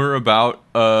talking to her about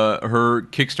her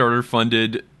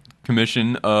Kickstarter-funded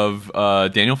commission of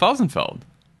Daniel Felsenfeld.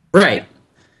 Right.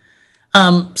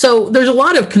 So there's a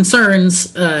lot of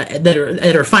concerns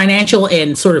that are financial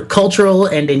and sort of cultural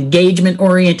and engagement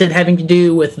oriented, having to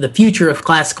do with the future of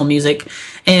classical music.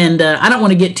 And I don't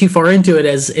want to get too far into it,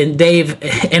 and Dave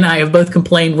and I have both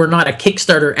complained we're not a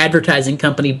Kickstarter advertising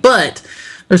company, but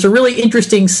there's a really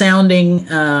interesting sounding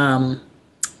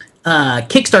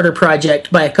Kickstarter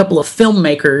project by a couple of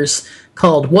filmmakers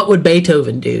called What Would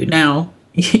Beethoven Do? Now,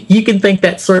 you can think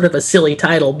that's sort of a silly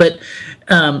title, but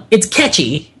it's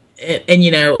catchy. And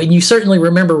you certainly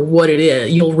remember what it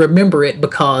is. You'll remember it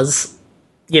because,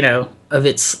 of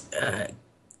its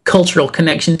cultural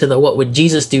connection to the "What Would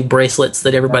Jesus Do" bracelets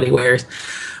that everybody wears.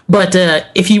 But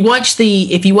if you watch the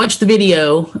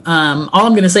video, all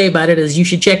I'm going to say about it is you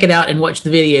should check it out and watch the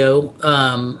video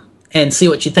and see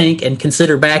what you think and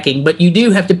consider backing. But you do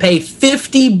have to pay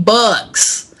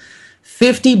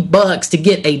 $50 to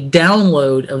get a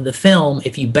download of the film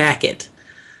if you back it.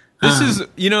 This is,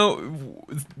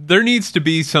 there needs to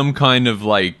be some kind of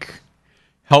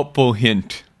helpful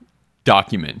hint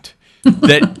document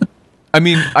that, I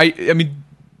mean,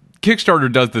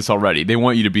 Kickstarter does this already. They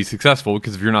want you to be successful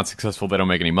because if you're not successful, they don't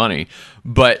make any money.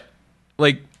 But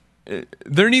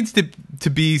there needs to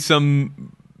be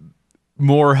some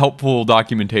more helpful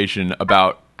documentation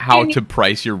about how to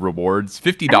price your rewards.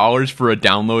 $50 for a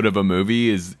download of a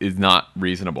movie is not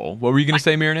reasonable. What were you going to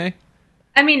say, Meerenai?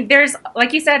 I mean, there's,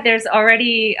 like you said, there's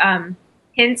already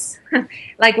hints,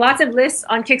 like lots of lists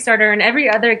on Kickstarter, and every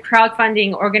other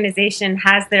crowdfunding organization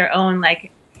has their own,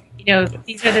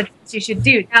 these are the things you should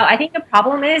do. Now, I think the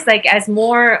problem is, as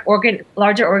more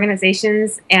larger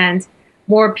organizations and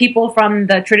more people from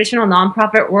the traditional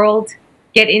nonprofit world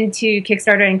get into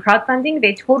Kickstarter and crowdfunding,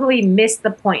 they totally miss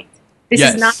the point. This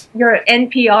is not your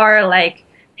NPR,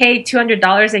 pay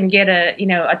 $200 and get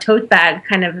a tote bag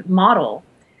kind of model.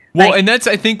 Well, and that's,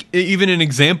 I think, even an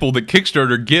example that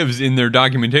Kickstarter gives in their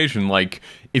documentation.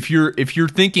 If you're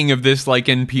thinking of this like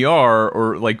NPR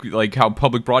or like how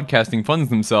public broadcasting funds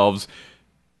themselves,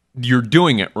 you're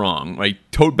doing it wrong.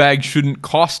 Tote bags shouldn't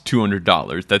cost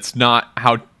 $200. That's not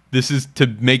how. This is to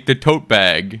make the tote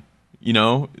bag.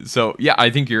 So yeah, I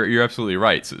think you're absolutely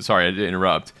right. So, sorry, I did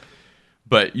interrupt,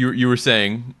 but you were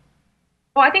saying.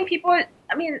 Well, I think people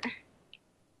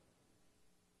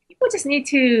just need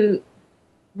to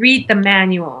read the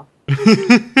manual.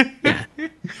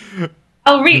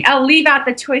 I'll leave out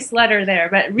the choice letter there,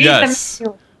 but read the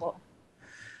manual.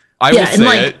 I will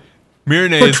say it.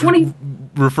 Meerenai is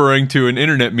referring to an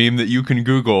internet meme that you can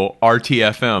Google,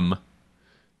 RTFM.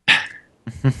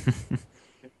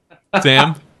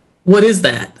 Sam? What is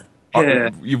that?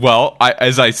 Well,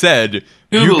 as I said,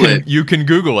 you can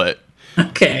Google it.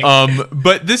 Okay.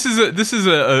 But this is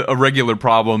a regular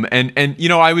problem, and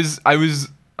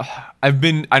I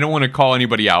don't want to call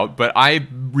anybody out, but I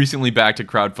recently backed a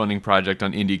crowdfunding project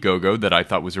on Indiegogo that I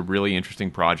thought was a really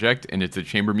interesting project, and it's a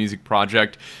chamber music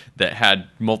project that had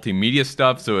multimedia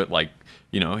stuff, so it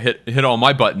hit all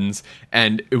my buttons,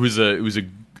 and it was a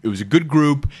good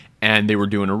group, and they were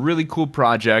doing a really cool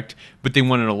project, but they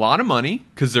wanted a lot of money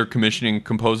because they're commissioning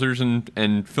composers and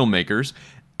filmmakers,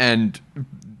 and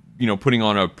putting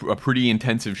on a pretty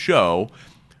intensive show.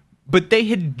 But they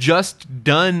had just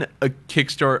done a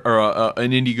Kickstarter or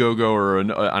an Indiegogo or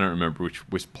I don't remember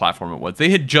which platform it was. They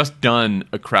had just done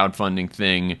a crowdfunding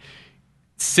thing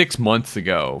 6 months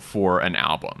ago for an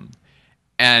album,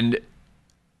 and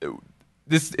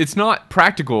it's not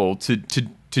practical to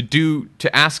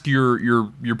ask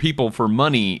your people for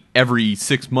money every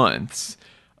 6 months.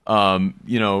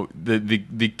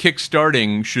 The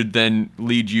kickstarting should then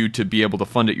lead you to be able to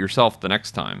fund it yourself the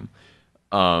next time,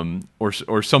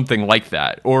 or something like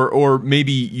that, or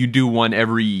maybe you do one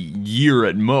every year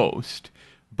at most.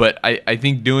 But I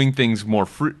think doing things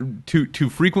too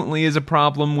frequently is a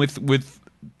problem with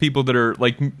people that are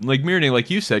like Meerenai, like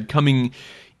you said, coming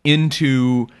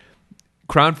into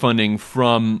crowdfunding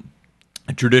from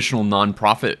a traditional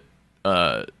nonprofit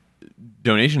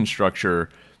donation structure.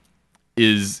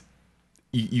 Is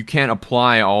you can't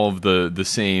apply all of the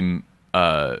same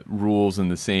rules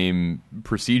and the same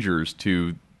procedures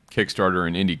to Kickstarter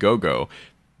and Indiegogo,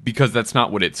 because that's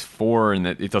not what it's for, and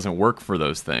that it doesn't work for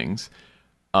those things.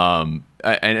 And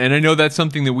I know that's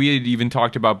something that we had even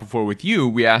talked about before with you.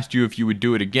 We asked you if you would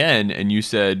do it again, and you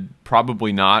said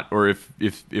probably not, or if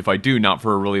I do, not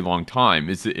for a really long time.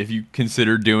 If you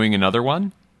consider doing another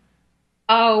one?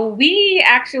 Oh, we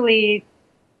actually.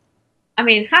 I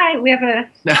mean, hi. We have a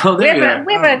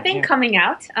thing coming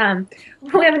out.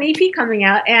 We have an EP coming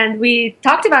out, and we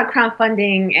talked about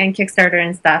crowdfunding and Kickstarter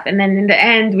and stuff. And then in the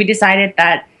end, we decided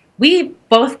that we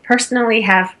both personally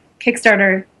have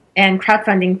Kickstarter and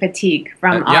crowdfunding fatigue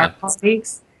from our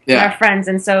colleagues and our friends,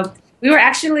 and so we were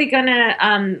actually gonna,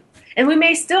 and we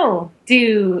may still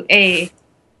do a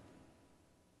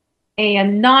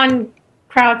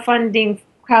non-crowdfunding.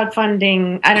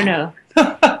 I don't know,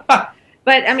 but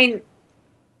I mean.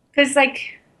 Because,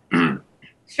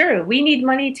 sure, we need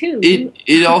money too.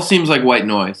 It all seems like white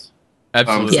noise.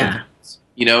 Absolutely. Yeah.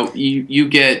 You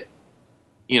get,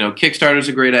 Kickstarter's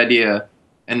a great idea,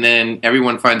 and then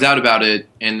everyone finds out about it,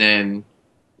 and then,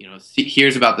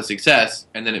 hears about the success,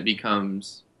 and then it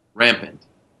becomes rampant.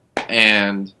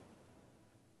 And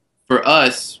for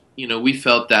us, we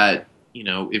felt that,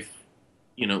 if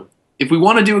we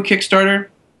want to do a Kickstarter,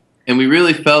 and we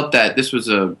really felt that this was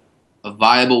a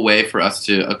viable way for us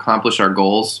to accomplish our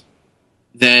goals,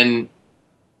 then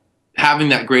having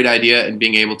that great idea and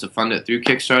being able to fund it through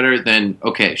Kickstarter, then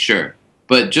okay, sure.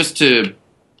 But just to,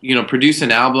 produce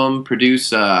an album,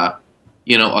 produce, a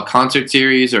concert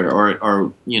series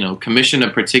or commission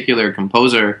a particular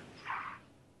composer,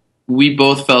 we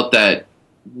both felt that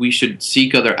we should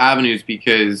seek other avenues,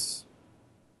 because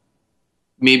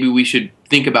maybe we should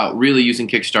think about really using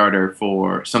Kickstarter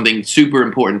for something super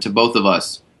important to both of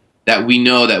us, that we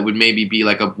know that would maybe be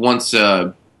like a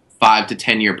 5 to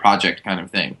 10 year project kind of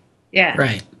thing. Yeah.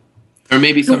 Right. Or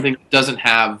maybe something that doesn't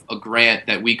have a grant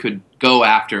that we could go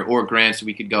after, or grants that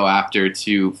we could go after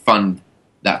to fund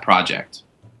that project.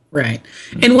 Right.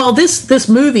 And while this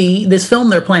film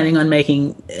they're planning on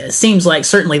making seems like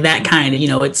certainly that kind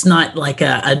of, it's not like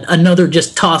another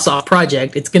just toss-off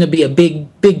project. It's going to be a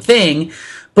big thing.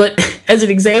 But as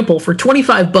an example, for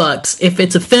 $25, if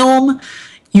it's a film,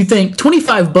 you think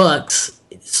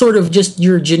 $25, sort of just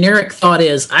your generic thought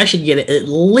is, I should get at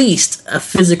least a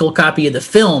physical copy of the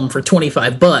film for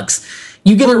 $25.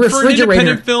 You get a refrigerator. For an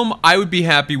independent film, I would be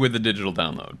happy with a digital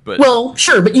download. But well,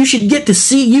 sure, but you should get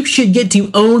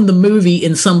to own the movie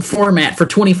in some format for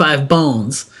 25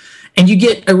 bones. And you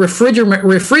get a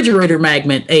refrigerator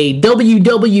magnet, a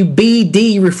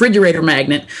WWBD refrigerator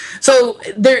magnet. So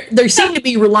they seem to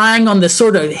be relying on the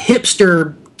sort of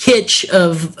hipster kitsch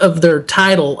of their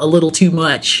title a little too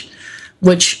much,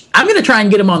 which I'm going to try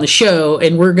and get them on the show,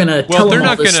 and we're going to tell them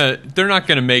all this. They're not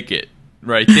going to make it,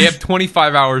 right? They have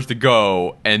 25 hours to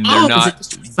go, and they're not. Is it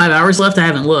just 25 hours left? I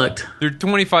haven't looked. They're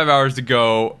 25 hours to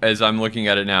go as I'm looking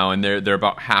at it now, and they're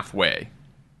about halfway.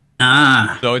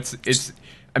 So it's.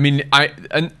 I mean,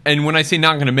 and when I say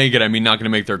not going to make it, I mean not going to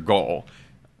make their goal.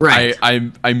 Right.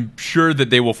 I'm sure that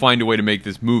they will find a way to make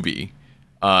this movie.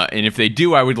 And if they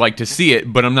do, I would like to see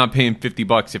it, but I'm not paying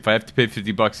 $50. If I have to pay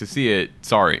 $50 to see it,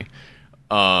 sorry.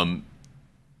 Not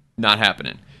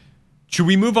happening. Should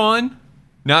we move on?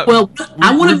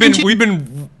 We've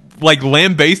been like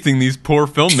lambasting these poor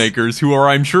filmmakers who are,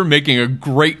 I'm sure, making a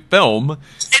great film.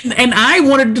 And I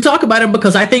wanted to talk about it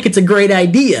because I think it's a great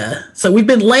idea. So we've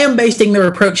been lambasting their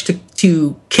approach to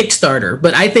Kickstarter,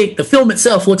 but I think the film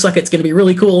itself looks like it's going to be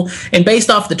really cool. And based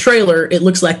off the trailer, it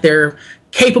looks like they're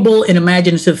capable and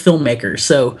imaginative filmmakers.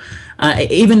 So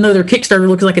even though their Kickstarter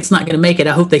looks like it's not going to make it,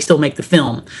 I hope they still make the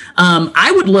film.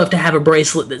 I would love to have a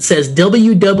bracelet that says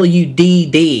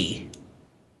WWDD.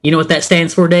 You know what that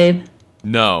stands for, Dave?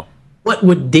 No. What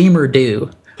would Deemer do?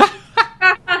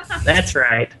 That's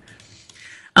right.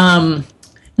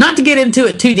 Not to get into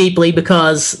it too deeply,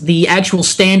 because the actual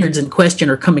standards in question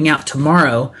are coming out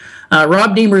tomorrow.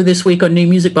 Rob Deemer this week on New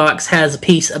Music Box has a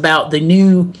piece about the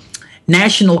new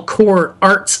National Core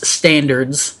Arts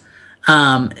Standards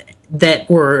that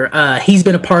were he's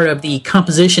been a part of the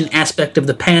composition aspect of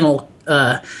the panel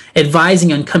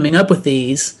advising on coming up with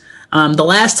these. The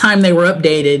last time they were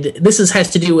updated,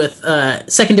 has to do with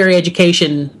secondary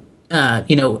education,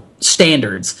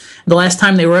 standards. The last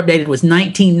time they were updated was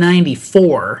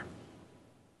 1994.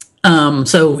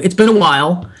 So it's been a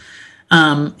while.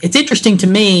 It's interesting to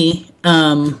me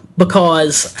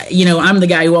because, I'm the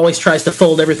guy who always tries to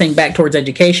fold everything back towards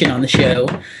education on the show.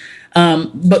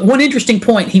 But one interesting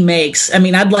point he makes, I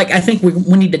think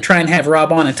we need to try and have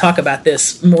Rob on and talk about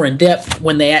this more in depth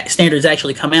when the standards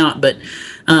actually come out. But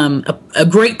a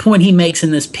great point he makes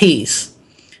in this piece,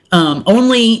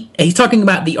 he's talking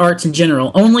about the arts in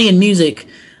general, only in music,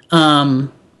 this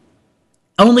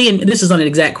is not an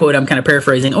exact quote, I'm kind of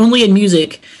paraphrasing, only in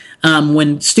music,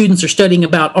 when students are studying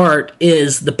about art,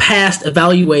 is the past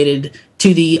evaluated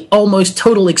to the almost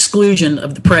total exclusion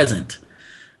of the present.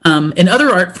 In other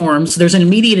art forms, there's an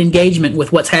immediate engagement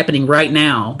with what's happening right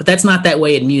now, but that's not that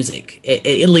way in music,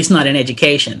 at least not in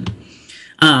education.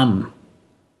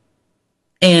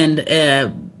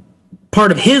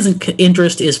 Part of his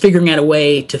interest is figuring out a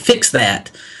way to fix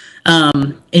that.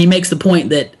 And he makes the point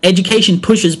that education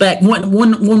pushes back.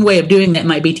 One way of doing that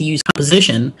might be to use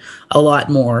composition a lot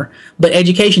more, but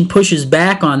education pushes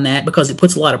back on that because it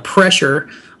puts a lot of pressure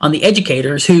on the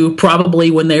educators who probably,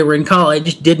 when they were in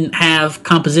college, didn't have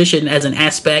composition as an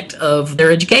aspect of their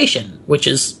education, which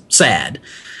is sad.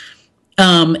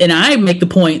 And I make the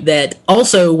point that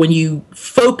also when you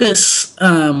focus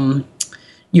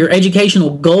your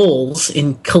educational goals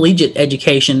in collegiate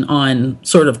education on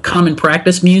sort of common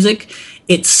practice music,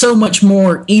 it's so much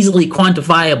more easily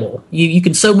quantifiable. You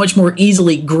can so much more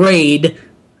easily grade,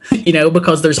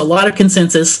 because there's a lot of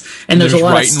consensus and there's a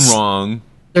lot right and wrong.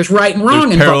 There's right and wrong.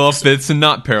 There's parallel fits and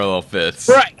not parallel fits.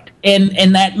 Right.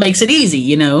 And that makes it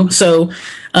easy, So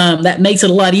that makes it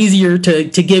a lot easier to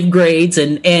give grades,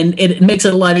 and it makes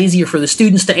it a lot easier for the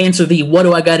students to answer the "what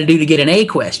do I got to do to get an A"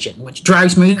 question, which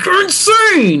drives me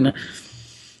insane.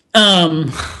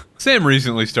 Sam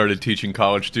recently started teaching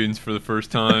college students for the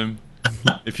first time.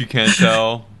 If you can't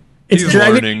tell, he's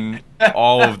learning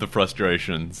all of the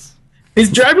frustrations. It's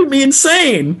driving me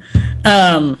insane.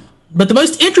 But the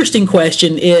most interesting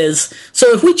question is,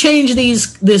 so if we change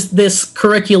this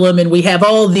curriculum and we have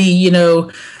all the,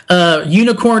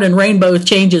 unicorn and rainbow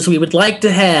changes we would like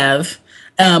to have,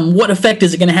 what effect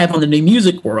is it going to have on the new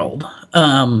music world?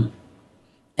 And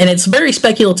it's a very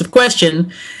speculative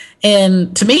question.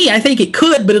 And to me, I think it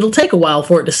could, but it'll take a while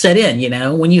for it to set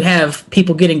in, when you have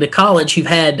people getting to college who've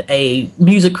had a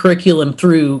music curriculum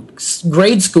through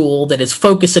grade school that is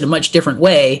focused in a much different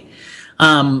way.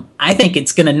 I think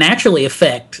it's going to naturally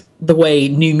affect the way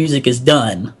new music is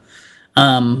done.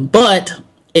 But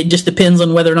it just depends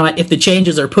on whether or not if the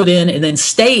changes are put in and then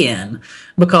stay in,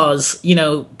 because,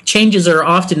 changes are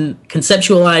often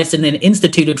conceptualized and then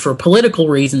instituted for political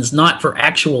reasons, not for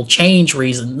actual change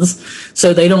reasons.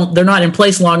 So they're not in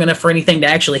place long enough for anything to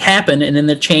actually happen, and then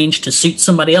they're changed to suit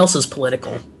somebody else's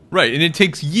political. Right. And it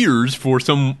takes years for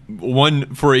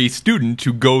a student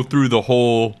to go through the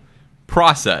whole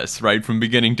process, right, from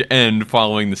beginning to end,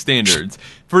 following the standards.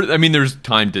 There's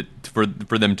time for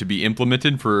them to be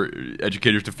implemented, for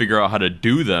educators to figure out how to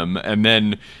do them, and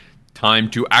then time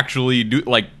to actually do.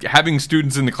 Like, having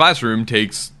students in the classroom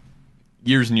takes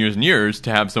years and years and years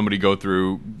to have somebody go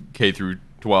through K through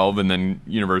 12 and then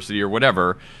university or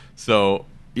whatever. So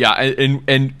yeah,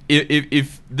 and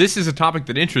if this is a topic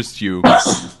that interests you,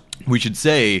 we should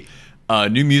say.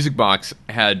 New Music Box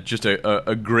had just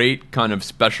a great kind of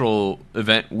special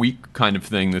event week kind of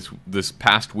thing this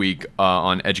past week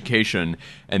on education,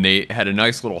 and they had a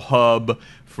nice little hub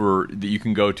that you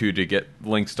can go to get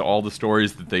links to all the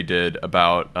stories that they did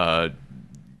about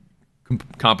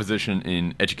composition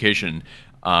in education,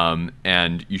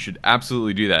 and you should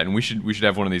absolutely do that. And we should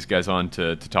have one of these guys on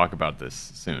to talk about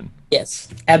this soon. Yes,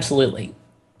 absolutely.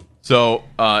 So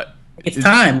it's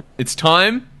time. It's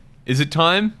time. Is it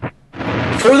time?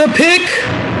 For the pick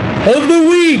of the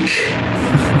week.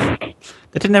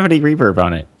 That didn't have any reverb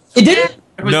on it. It didn't?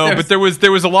 No, but there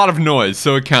was a lot of noise,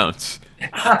 so it counts.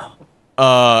 It's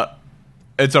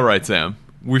all right, Sam.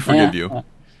 We forgive you.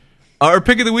 Our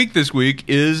pick of the week this week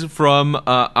is from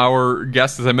our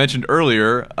guest, as I mentioned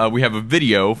earlier. We have a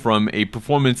video from a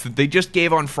performance that they just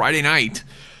gave on Friday night,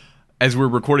 as we're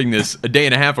recording this a day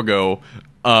and a half ago.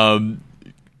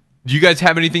 Do you guys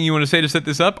have anything you want to say to set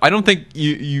this up? I don't think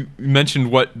you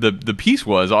mentioned what the piece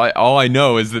was. All I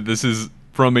know is that this is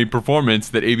from a performance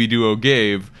that AB Duo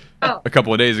gave a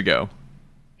couple of days ago.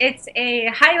 It's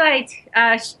a highlight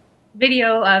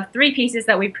video of 3 pieces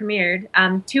that we premiered.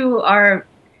 2 are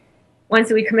ones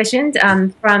that we commissioned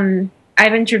from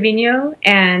Ivan Trevino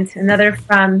and another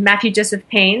from Matthew Joseph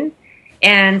Payne.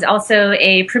 and also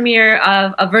a premiere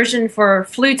of a version for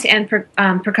flute and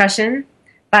percussion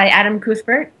by Adam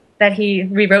Cuthbert that he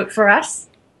rewrote for us.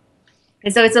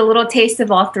 And so it's a little taste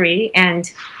of all three,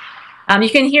 and you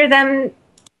can hear them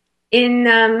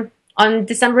in on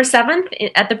December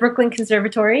 7th at the Brooklyn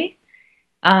Conservatory.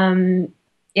 And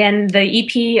the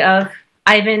EP of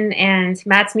Ivan and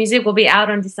Matt's music will be out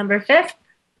on December 5th.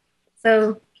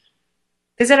 So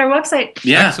visit our website.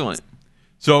 Yeah. Excellent.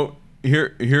 So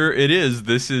here it is.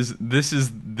 This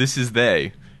is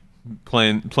they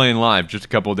playing live just a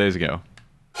couple of days ago.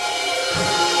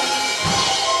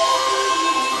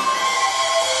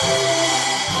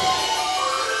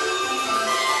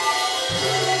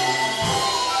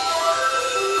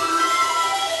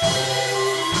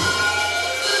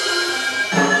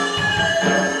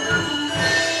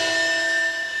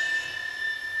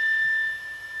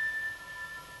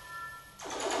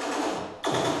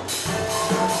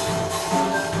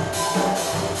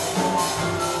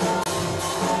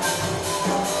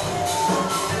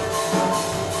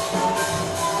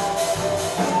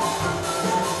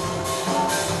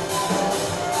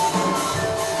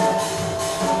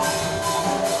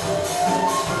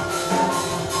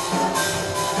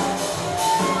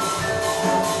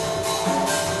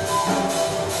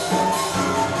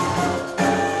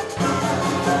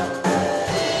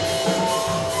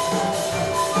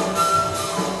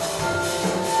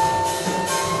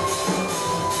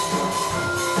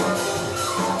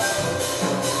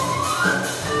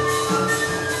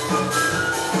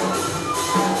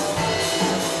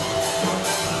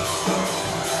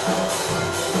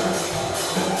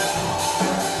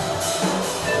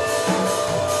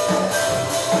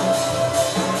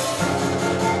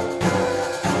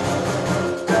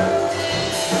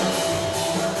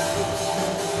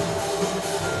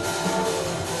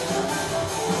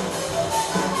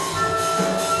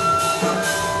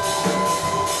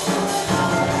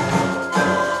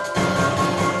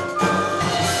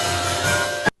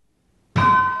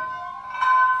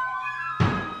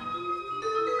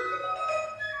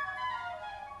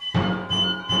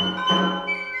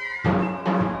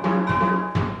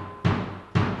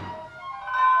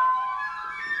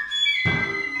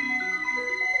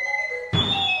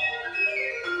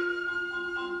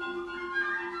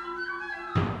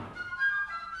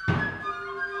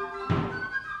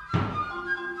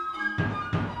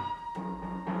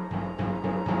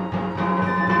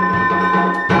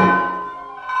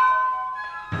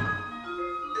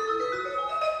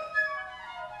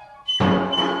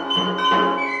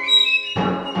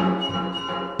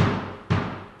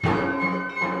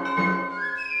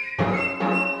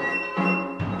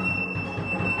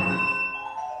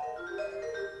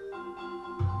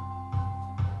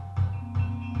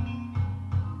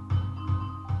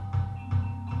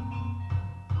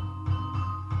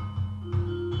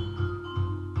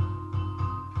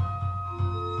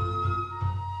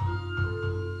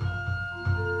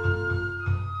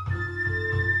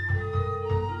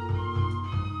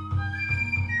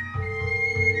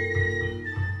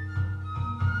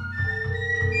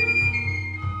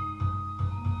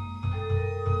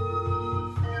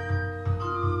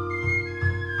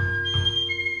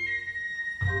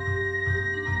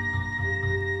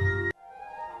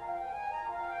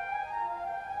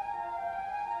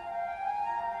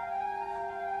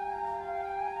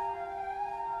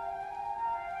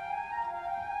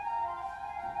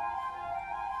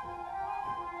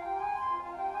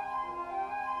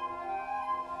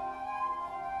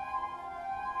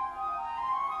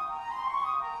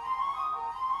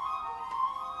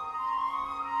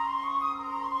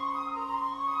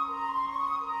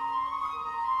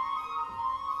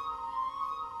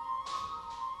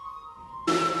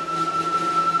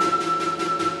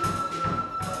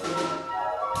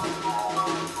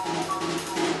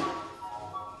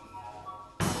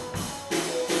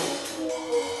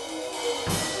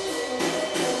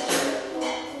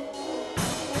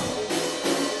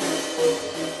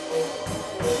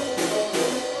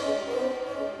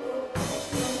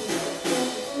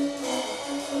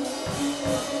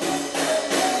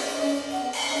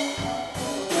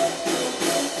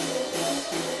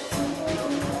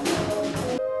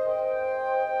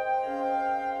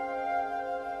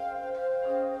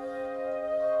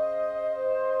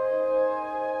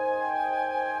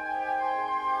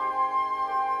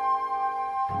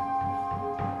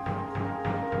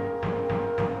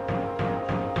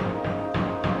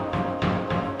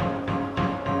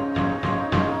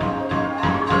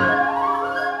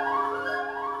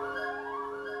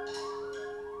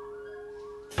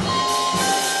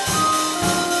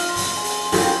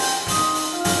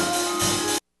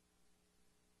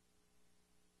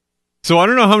 So I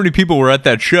don't know how many people were at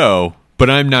that show, but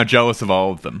I'm now jealous of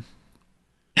all of them.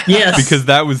 Yes. Because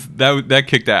that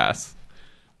kicked ass.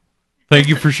 Thank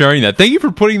you for sharing that. Thank you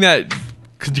for putting that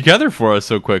together for us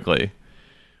so quickly.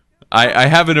 I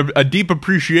have a deep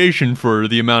appreciation for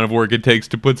the amount of work it takes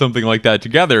to put something like that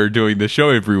together, doing the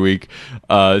show every week.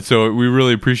 So we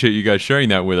really appreciate you guys sharing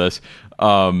that with us.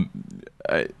 How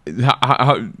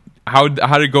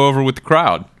did it go over with the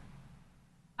crowd?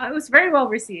 It was very well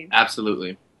received.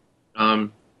 Absolutely.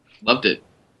 Loved it.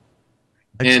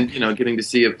 And, getting to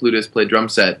see a flutist play drum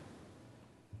set.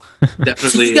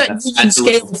 Definitely. You got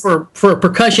scale for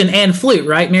percussion and flute,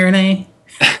 right, Meerenai?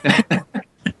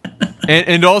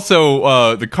 and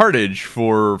also the cartage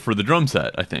for the drum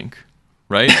set, I think,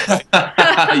 right?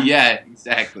 Yeah,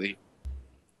 exactly.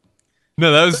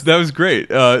 No, that was great.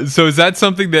 So is that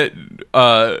something that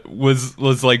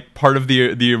was like part of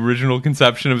the original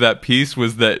conception of that piece?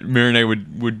 Was that Meerenai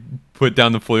would put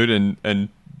down the flute and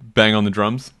bang on the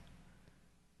drums?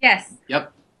 Yes.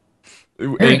 Yep.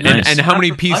 And how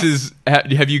many pieces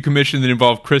have you commissioned that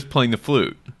involve Chris playing the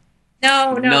flute?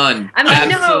 No. None. I mean,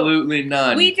 absolutely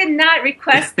none. We did not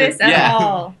request this at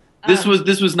all. This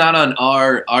was not on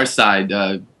our side.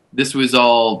 This was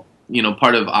all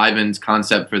part of Ivan's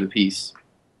concept for the piece.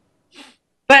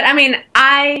 But I mean,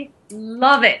 I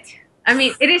love it. I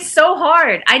mean, it is so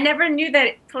hard. I never knew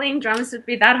that playing drums would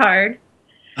be that hard.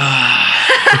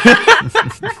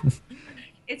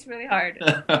 It's really hard.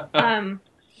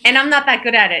 And I'm not that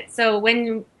good at it. So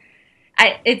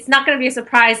it's not going to be a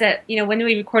surprise that, when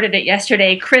we recorded it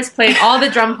yesterday, Chris played all the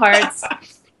drum parts.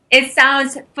 It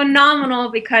sounds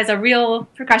phenomenal because a real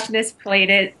percussionist played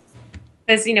it.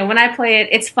 Because, when I play it,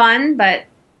 it's fun, but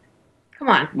come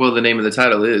on. Well, the name of the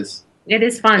title is. It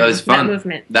is fun. It's fun. That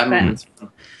movement. That movement's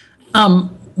fun.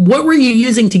 What were you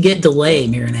using to get delay,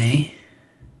 Meerenai?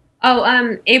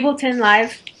 Oh, Ableton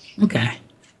Live. Okay.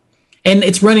 And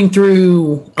it's running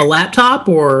through a laptop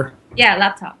or? Yeah,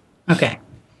 laptop. Okay.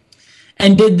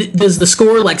 And does the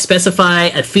score specify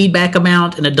a feedback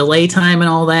amount and a delay time and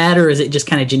all that, or is it just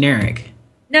kind of generic?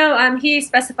 No, he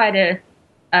specified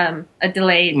a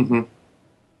delay. Mm-hmm.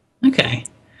 Okay.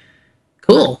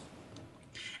 Cool.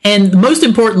 And most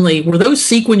importantly, were those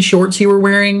sequin shorts you were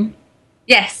wearing?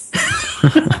 Yes.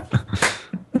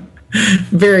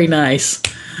 Very nice.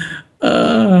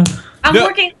 I'm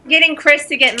working on getting Chris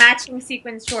to get matching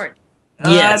sequin shorts.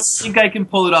 Yes. I think I can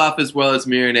pull it off as well as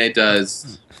Meerenai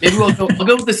does. Maybe I'll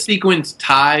go with a sequins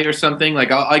tie or something.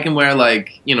 I can wear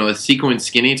a sequin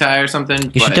skinny tie or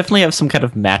something. You should definitely have some kind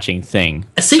of matching thing.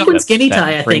 A sequin skinny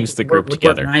tie, I brings think, the group would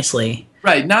together work nicely.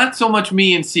 Right, not so much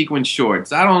me in sequin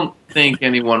shorts. I don't think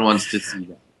anyone wants to see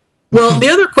that. Well, the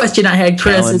other question I had,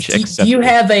 Chris, is do you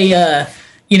have a,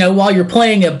 while you're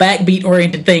playing a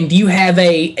backbeat-oriented thing, do you have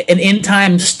an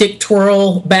in-time stick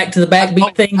twirl back to the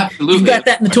backbeat thing? Absolutely. You've got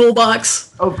that in the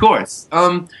toolbox? Of course.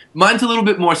 Mine's a little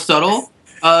bit more subtle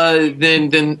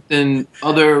than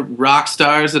other rock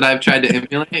stars that I've tried to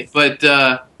emulate. But,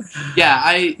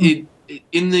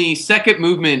 in the second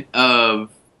movement of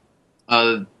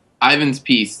Ivan's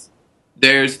piece,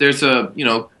 there's a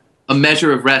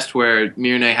measure of rest where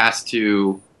Meerenai has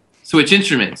to switch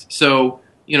instruments. So,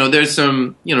 there's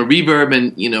some, reverb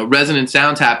and, resonant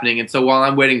sounds happening. And so while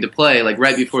I'm waiting to play,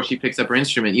 right before she picks up her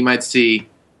instrument, you might see,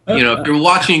 if you're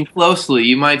watching closely,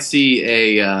 you might see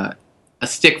a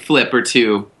stick flip or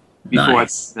two before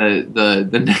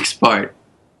the next part.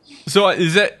 So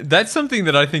is that's something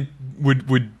that I think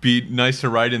would be nice to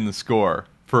write in the score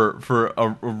for a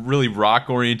really rock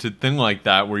oriented thing like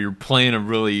that, where you're playing a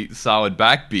really solid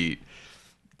backbeat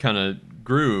kind of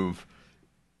groove.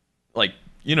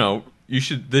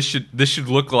 This should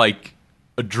look like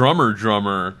a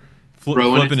drummer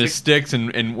flipping his sticks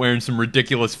and wearing some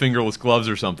ridiculous fingerless gloves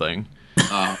or something.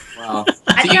 Oh, wow.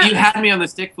 So you had me on the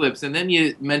stick flips, and then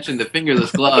you mentioned the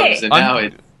fingerless gloves, and now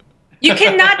You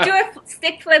cannot do a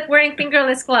stick flip wearing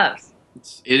fingerless gloves.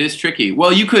 It is tricky.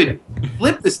 Well, you could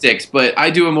flip the sticks, but I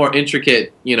do a more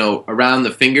intricate, around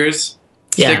the fingers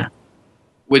stick,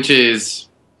 which is...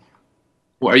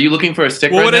 Well, are you looking for a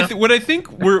stick right now? What I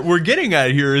think we're getting at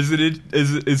here is that it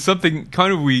is something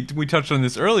kind of we touched on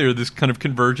this earlier. This kind of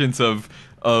convergence of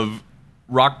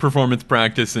rock performance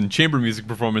practice and chamber music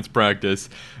performance practice,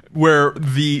 where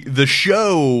the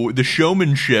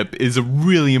showmanship is a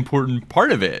really important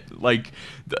part of it. Like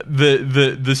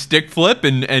the stick flip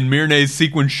and Meerenai's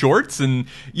sequin shorts, and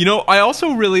I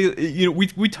also really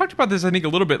we talked about this I think a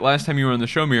little bit last time you were on the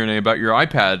show, Meerenai, about your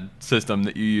iPad system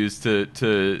that you use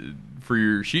to for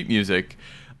your sheet music,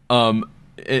 and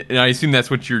I assume that's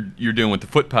what you're doing with the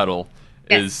foot pedal.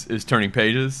 Yes. is turning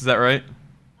pages. Is that right?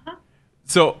 Uh-huh.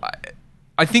 So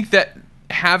I think that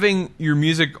having your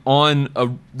music on a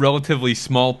relatively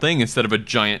small thing instead of a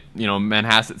giant,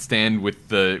 Manhasset stand with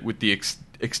the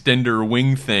extender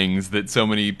wing things that so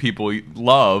many people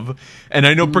love, and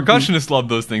I know percussionists love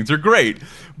those things. They're great,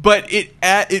 but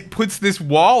it puts this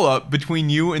wall up between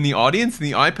you and the audience, and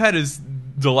the iPad is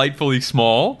delightfully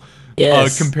small.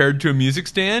 Yes. Compared to a music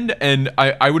stand, and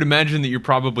I would imagine that you're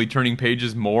probably turning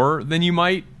pages more than you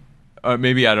might.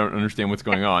 Maybe I don't understand what's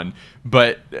going on,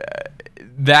 but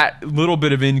that little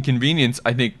bit of inconvenience,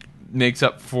 I think,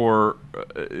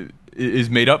 is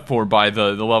made up for by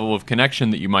the level of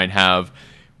connection that you might have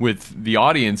with the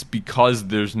audience, because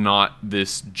there's not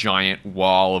this giant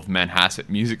wall of Manhasset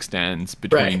music stands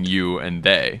between you and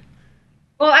they.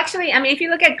 Well, actually, I mean, if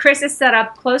you look at Chris's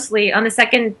setup closely on the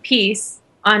second piece,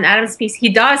 on Adam's piece, he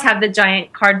does have the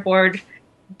giant cardboard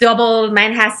double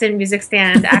Manhasset music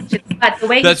stand. Actually, but the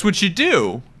way that's what you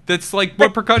do. That's like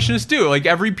what percussionists do. Like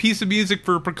every piece of music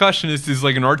for a percussionist is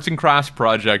like an arts and crafts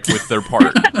project with their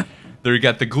part. They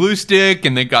got the glue stick,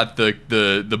 and they got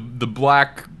the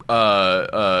black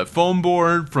foam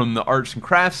board from the arts and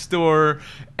crafts store,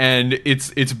 and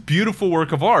it's a beautiful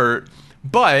work of art,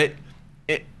 but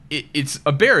it's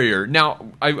a barrier.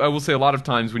 Now, I will say a lot of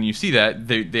times when you see that,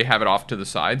 they have it off to the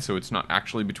side, so it's not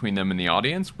actually between them and the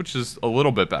audience, which is a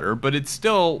little bit better, but it's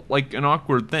still like an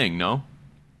awkward thing, no?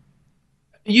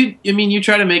 You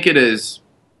try to make it as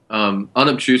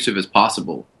unobtrusive as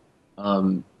possible,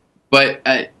 but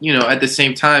at the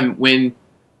same time, when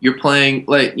you're playing,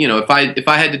 like, if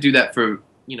I had to do that for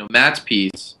Matt's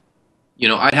piece,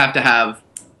 I'd have to have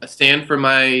a stand for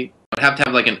I'd have to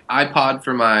have like an iPad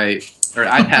for my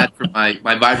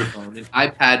vibraphone, an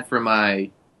iPad for my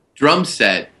drum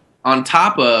set, on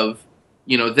top of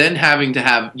then having to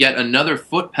have yet another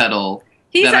foot pedal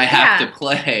that I have to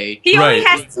play. He only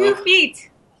has 2 feet.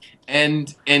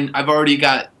 And I've already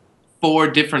got 4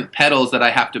 different pedals that I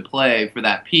have to play for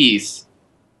that piece.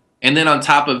 And then on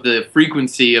top of the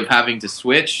frequency of having to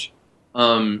switch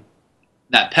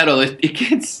that pedal, it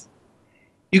gets...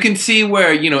 You can see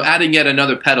where, adding yet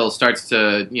another pedal starts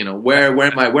to, where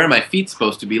are my feet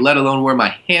supposed to be, let alone where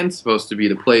my hand's supposed to be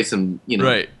to play some,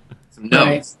 some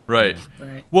notes. Right.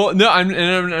 Well, no,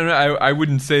 I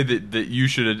wouldn't say that you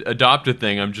should adopt a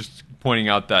thing. I'm just pointing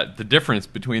out that the difference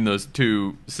between those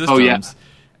two systems. Oh, yeah.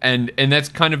 And that's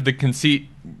kind of the conceit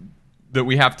that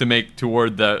we have to make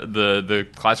toward the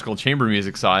classical chamber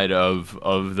music side of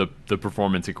the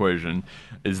performance equation,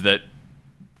 is that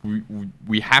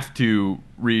we have to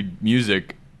read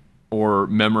music or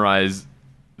memorize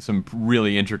some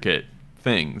really intricate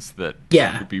things that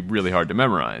would be really hard to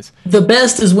memorize. The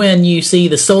best is when you see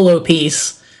the solo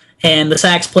piece and the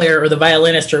sax player or the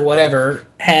violinist or whatever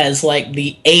has like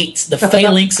the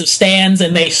phalanx of stands,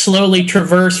 and they slowly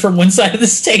traverse from one side of the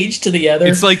stage to the other.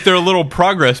 It's like they're a little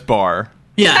progress bar.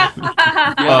 Yeah.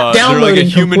 They're like a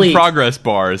human progress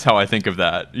bar is how I think of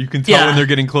that. You can tell when they're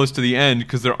getting close to the end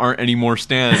because there aren't any more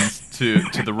stands to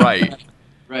the right.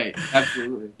 Right,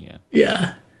 absolutely.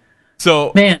 Yeah.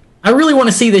 So, man, I really want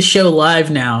to see this show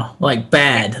live now, like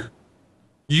bad.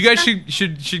 You guys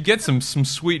should get some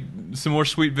more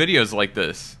sweet videos like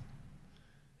this.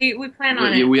 We plan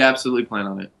on it. We absolutely plan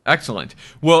on it. Excellent.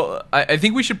 Well, I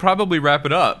think we should probably wrap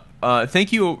it up.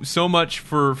 Thank you so much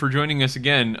for joining us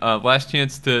again. Last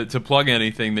chance to plug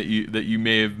anything that you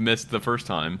may have missed the first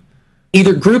time.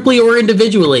 Either grouply or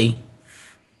individually.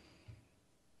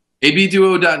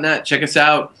 abduo.net. Check us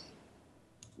out.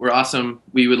 We're awesome.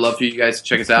 We would love for you guys to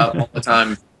check us out all the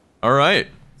time. All right.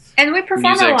 And we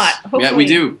perform a lot, hopefully. Yeah, we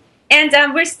do. And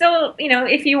we're still,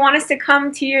 if you want us to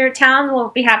come to your town, we'll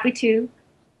be happy to.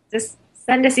 Just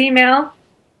send us email.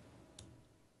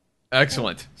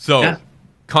 Excellent. So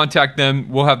contact them.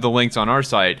 We'll have the links on our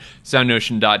site,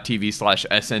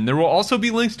 soundnotion.tv/SN. There will also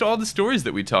be links to all the stories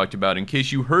that we talked about in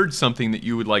case you heard something that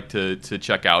you would like to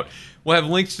check out. We'll have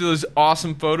links to those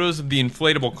awesome photos of the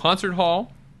inflatable concert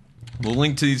hall. We'll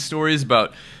link to these stories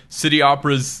about City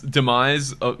Opera's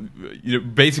demise,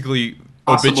 basically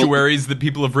obituaries that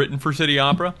people have written for City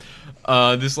Opera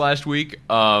this last week.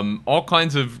 All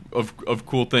kinds of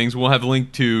cool things. We'll have a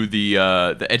link to the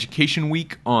Education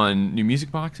Week on New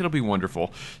Music Box. It'll be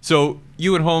wonderful. So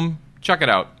you at home, check it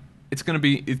out. It's going to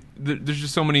be... there's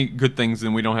just so many good things,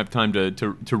 and we don't have time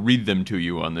to read them to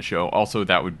you on the show. Also,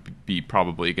 that would be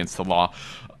probably against the law.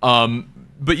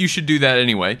 But you should do that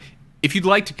anyway. If you'd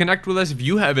like to connect with us, if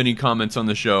you have any comments on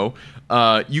the show,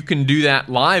 you can do that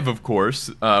live, of course.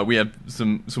 We have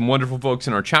some wonderful folks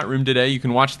in our chat room today. You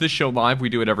can watch this show live. We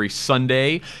do it every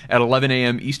Sunday at 11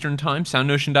 a.m. Eastern Time,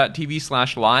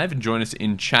 soundnotion.tv/live, and join us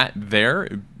in chat there.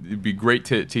 It'd be great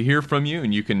to hear from you,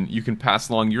 and you can pass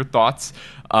along your thoughts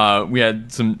We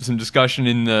had some discussion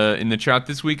in the chat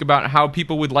this week about how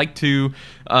people would like to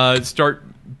start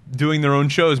doing their own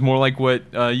shows, more like what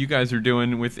you guys are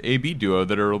doing with AB Duo,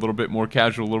 that are a little bit more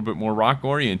casual, a little bit more rock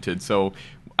oriented. So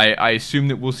I assume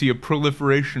that we'll see a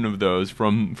proliferation of those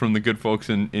from the good folks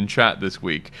in chat this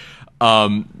week.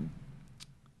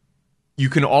 You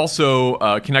can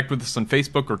also connect with us on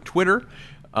Facebook or Twitter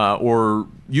or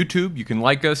YouTube. You can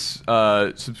like us,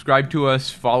 subscribe to us,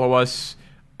 follow us.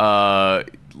 I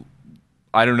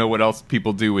don't know what else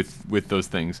people do with those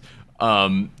things.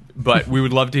 But we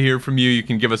would love to hear from you. You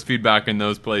can give us feedback in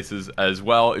those places as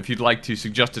well. If you'd like to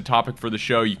suggest a topic for the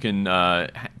show, you can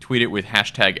tweet it with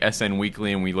hashtag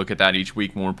SNWeekly, and we look at that each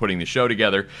week when we're putting the show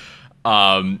together.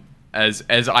 As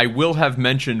I will have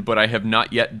mentioned, but I have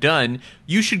not yet done,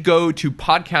 you should go to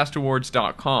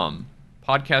podcastawards.com.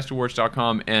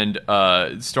 Podcastawards.com,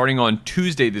 and starting on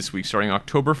Tuesday this week, starting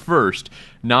October 1st,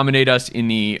 nominate us in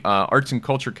the Arts and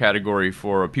Culture category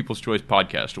for a People's Choice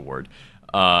Podcast Award.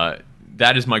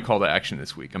 That is my call to action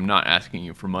this week. I'm not asking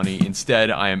you for money.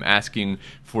 Instead, I am asking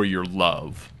for your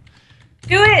love.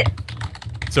 Do it!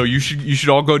 So you should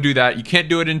all go do that. You can't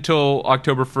do it until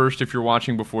October 1st if you're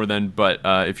watching before then, but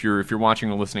if you're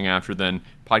watching or listening after then,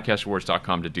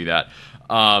 podcastawards.com to do that.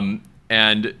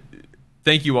 And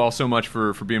thank you all so much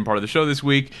for being part of the show this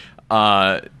week.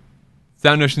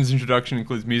 SoundNotion's introduction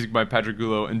includes music by Patrick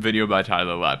Gullo and video by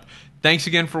Tyler Lepp. Thanks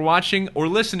again for watching or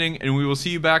listening, and we will see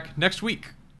you back next week.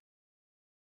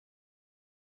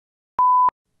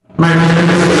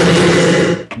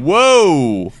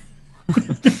 Whoa!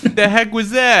 The heck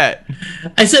was that?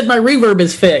 I said my reverb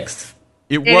is fixed.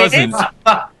 It wasn't.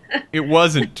 It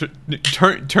wasn't.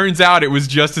 Turns out it was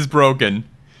just as broken.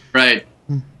 Right.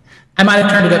 I might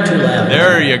have turned it up too loud.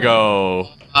 There you go.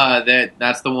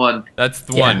 That's the one. That's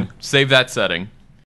the one. Save that setting.